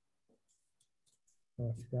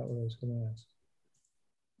forgot what I was going to ask.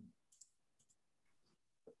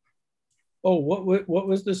 Oh, what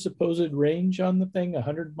was the supposed range on the thing?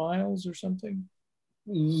 100 miles or something?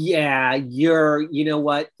 Yeah,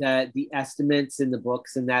 the estimates in the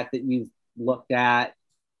books and that you've looked at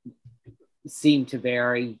seem to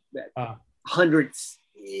vary. Hundreds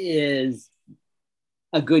is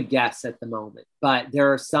a good guess at the moment, but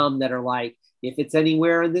there are some that are like, if it's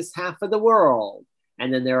anywhere in this half of the world,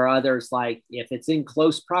 and then there are others like if it's in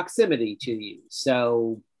close proximity to you.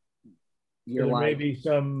 So there may be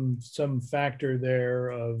some factor there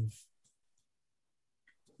of,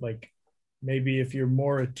 like, maybe if you're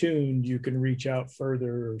more attuned, you can reach out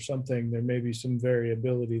further or something. There may be some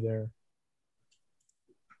variability there.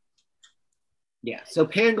 Yeah, so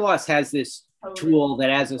Pangloss has this tool that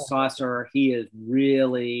as a sorcerer, he is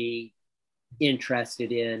really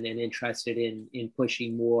interested in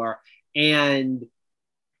pushing more. And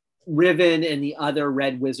Riven and the other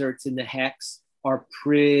red wizards in the Hex are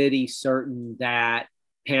pretty certain that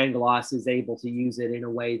Pangloss is able to use it in a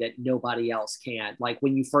way that nobody else can. Like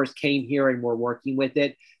when you first came here and were working with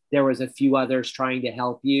it, there was a few others trying to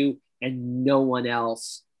help you, and no one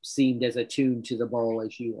else seemed as attuned to the bowl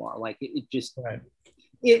as you are. Like it just,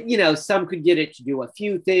 some could get it to do a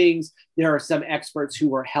few things. There are some experts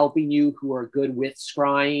who are helping you who are good with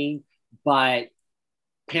scrying, but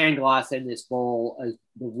Pangloss and this bowl,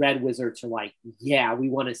 the red wizards are like, yeah, we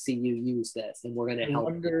want to see you use this, and we're going to help.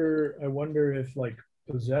 I wonder if like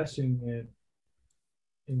possessing it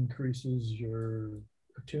increases your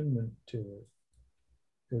attunement to it,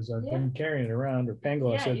 because I've been carrying it around, or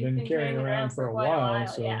Pangloss has been carrying it around for a while,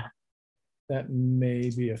 so that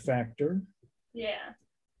may be a factor. Yeah.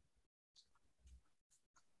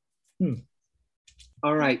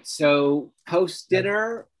 All right, so post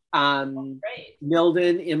dinner, Milden,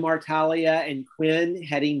 Immortalia, and Quinn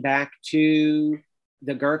heading back to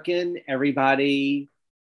the Gherkin. Everybody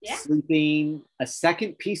sleeping a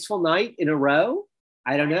second peaceful night in a row.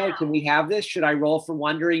 I don't know. Wow. Can we have this? Should I roll for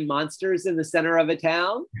wandering monsters in the center of a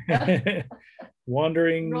town?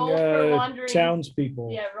 Wandering, Roll for wandering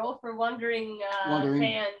townspeople. Yeah, roll for wandering,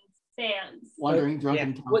 Wandering- fans. Wandering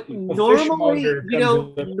drunken Yeah. What, townspeople. normally, fishmonger you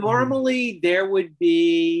know, comes up. normally there would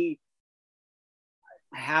be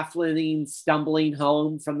halfling stumbling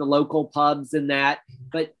home from the local pubs and that,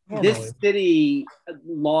 but Normally. this city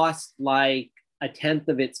lost like a tenth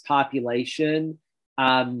of its population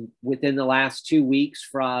within the last 2 weeks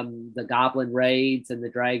from the goblin raids and the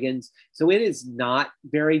dragons. So it is not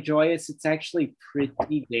very joyous. It's actually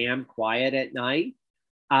pretty damn quiet at night.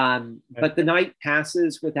 But the night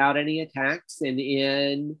passes without any attacks. And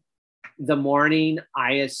in the morning,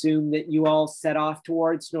 I assume that you all set off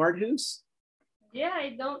towards Nordhaus. Yeah,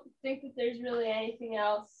 I don't think that there's really anything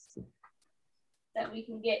else that we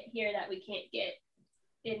can get here that we can't get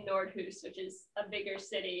in Nordhaus, which is a bigger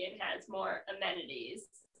city and has more amenities.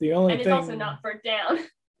 The only And it's thing, also not burnt down.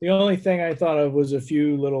 the only thing I thought of was a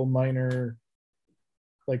few little minor,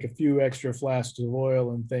 like a few extra flasks of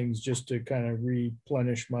oil and things just to kind of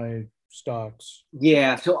replenish my stocks.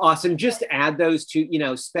 Yeah, so awesome. Just add those to, you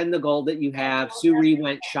know, spend the gold that you have. Soo-Ree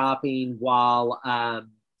went shopping while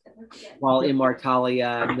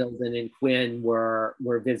Immortalia, Milden, and Quinn were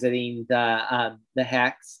visiting the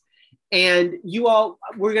Hex. And you all,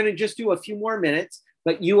 we're going to just do a few more minutes,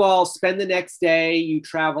 but you all spend the next day. You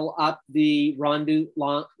travel up the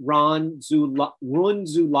Runzulanga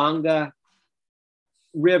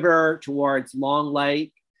River towards Long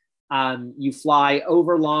Lake. You fly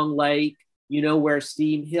over Long Lake. You know where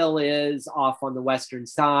Steam Hill is off on the western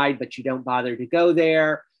side, but you don't bother to go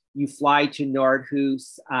there. You fly to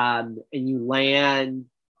Nordhaus and you land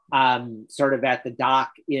sort of at the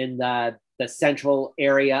dock in the central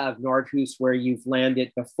area of Nordhaus where you've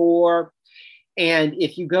landed before. And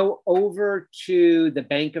if you go over to the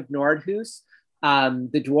bank of Nordhaus,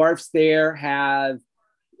 the dwarfs there have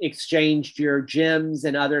exchanged your gems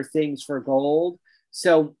and other things for gold.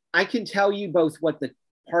 So I can tell you both what the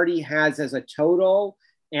party has as a total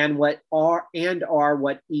and what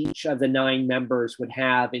each of the 9 members would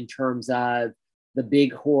have in terms of the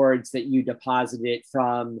big hoards that you deposited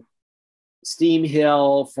from Steam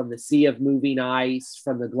Hill, from the Sea of Moving Ice,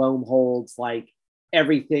 from the Gloam Holds, like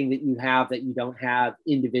everything that you have that you don't have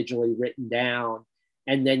individually written down.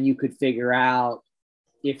 And then you could figure out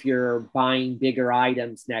if you're buying bigger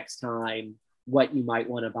items next time, what you might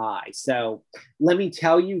want to buy. So let me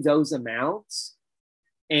tell you those amounts.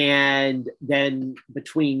 And then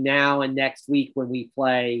between now and next week when we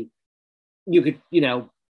play, you could, you know,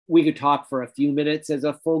 we could talk for a few minutes as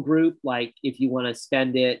a full group, like if you want to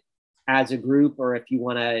spend it as a group or if you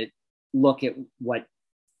want to look at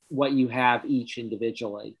what you have each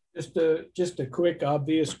individually. Just a quick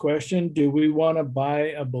obvious question. Do we want to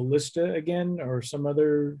buy a ballista again or some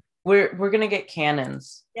other? We're gonna get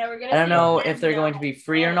cannons. Yeah, we're gonna. I don't know if they're going to be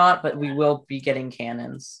free or not, but we will be getting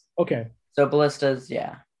cannons. Okay. So ballistas,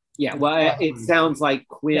 yeah. Yeah, well, it sounds like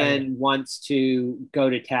Quinn wants to go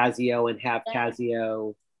to Tazio and have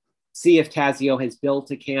Tazio see if Tazio has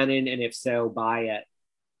built a cannon, and if so, buy it.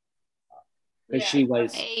 Because she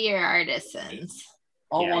was. Hey, you're artisans.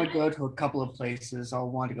 I'll want to go to a couple of places. I'll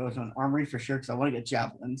want to go to an armory for sure because I want to get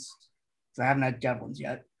javelins. Because I haven't had javelins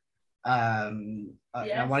yet. And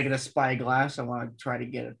I want to get a spyglass. I want to try to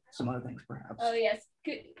get some other things perhaps. Oh yes.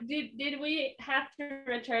 Did we have to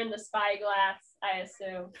return the spyglass? I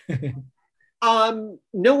assume.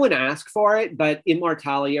 No one asked for it, but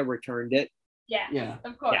Immortalia returned it. Yeah.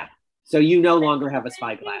 Of course. Yeah. So you no longer have a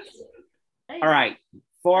spyglass. All right.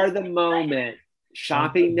 For the moment,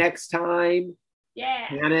 shopping next time. Yeah.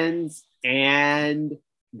 Cannons, and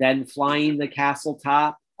then flying the castle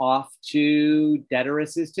top off to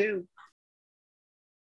Dedorus's tomb.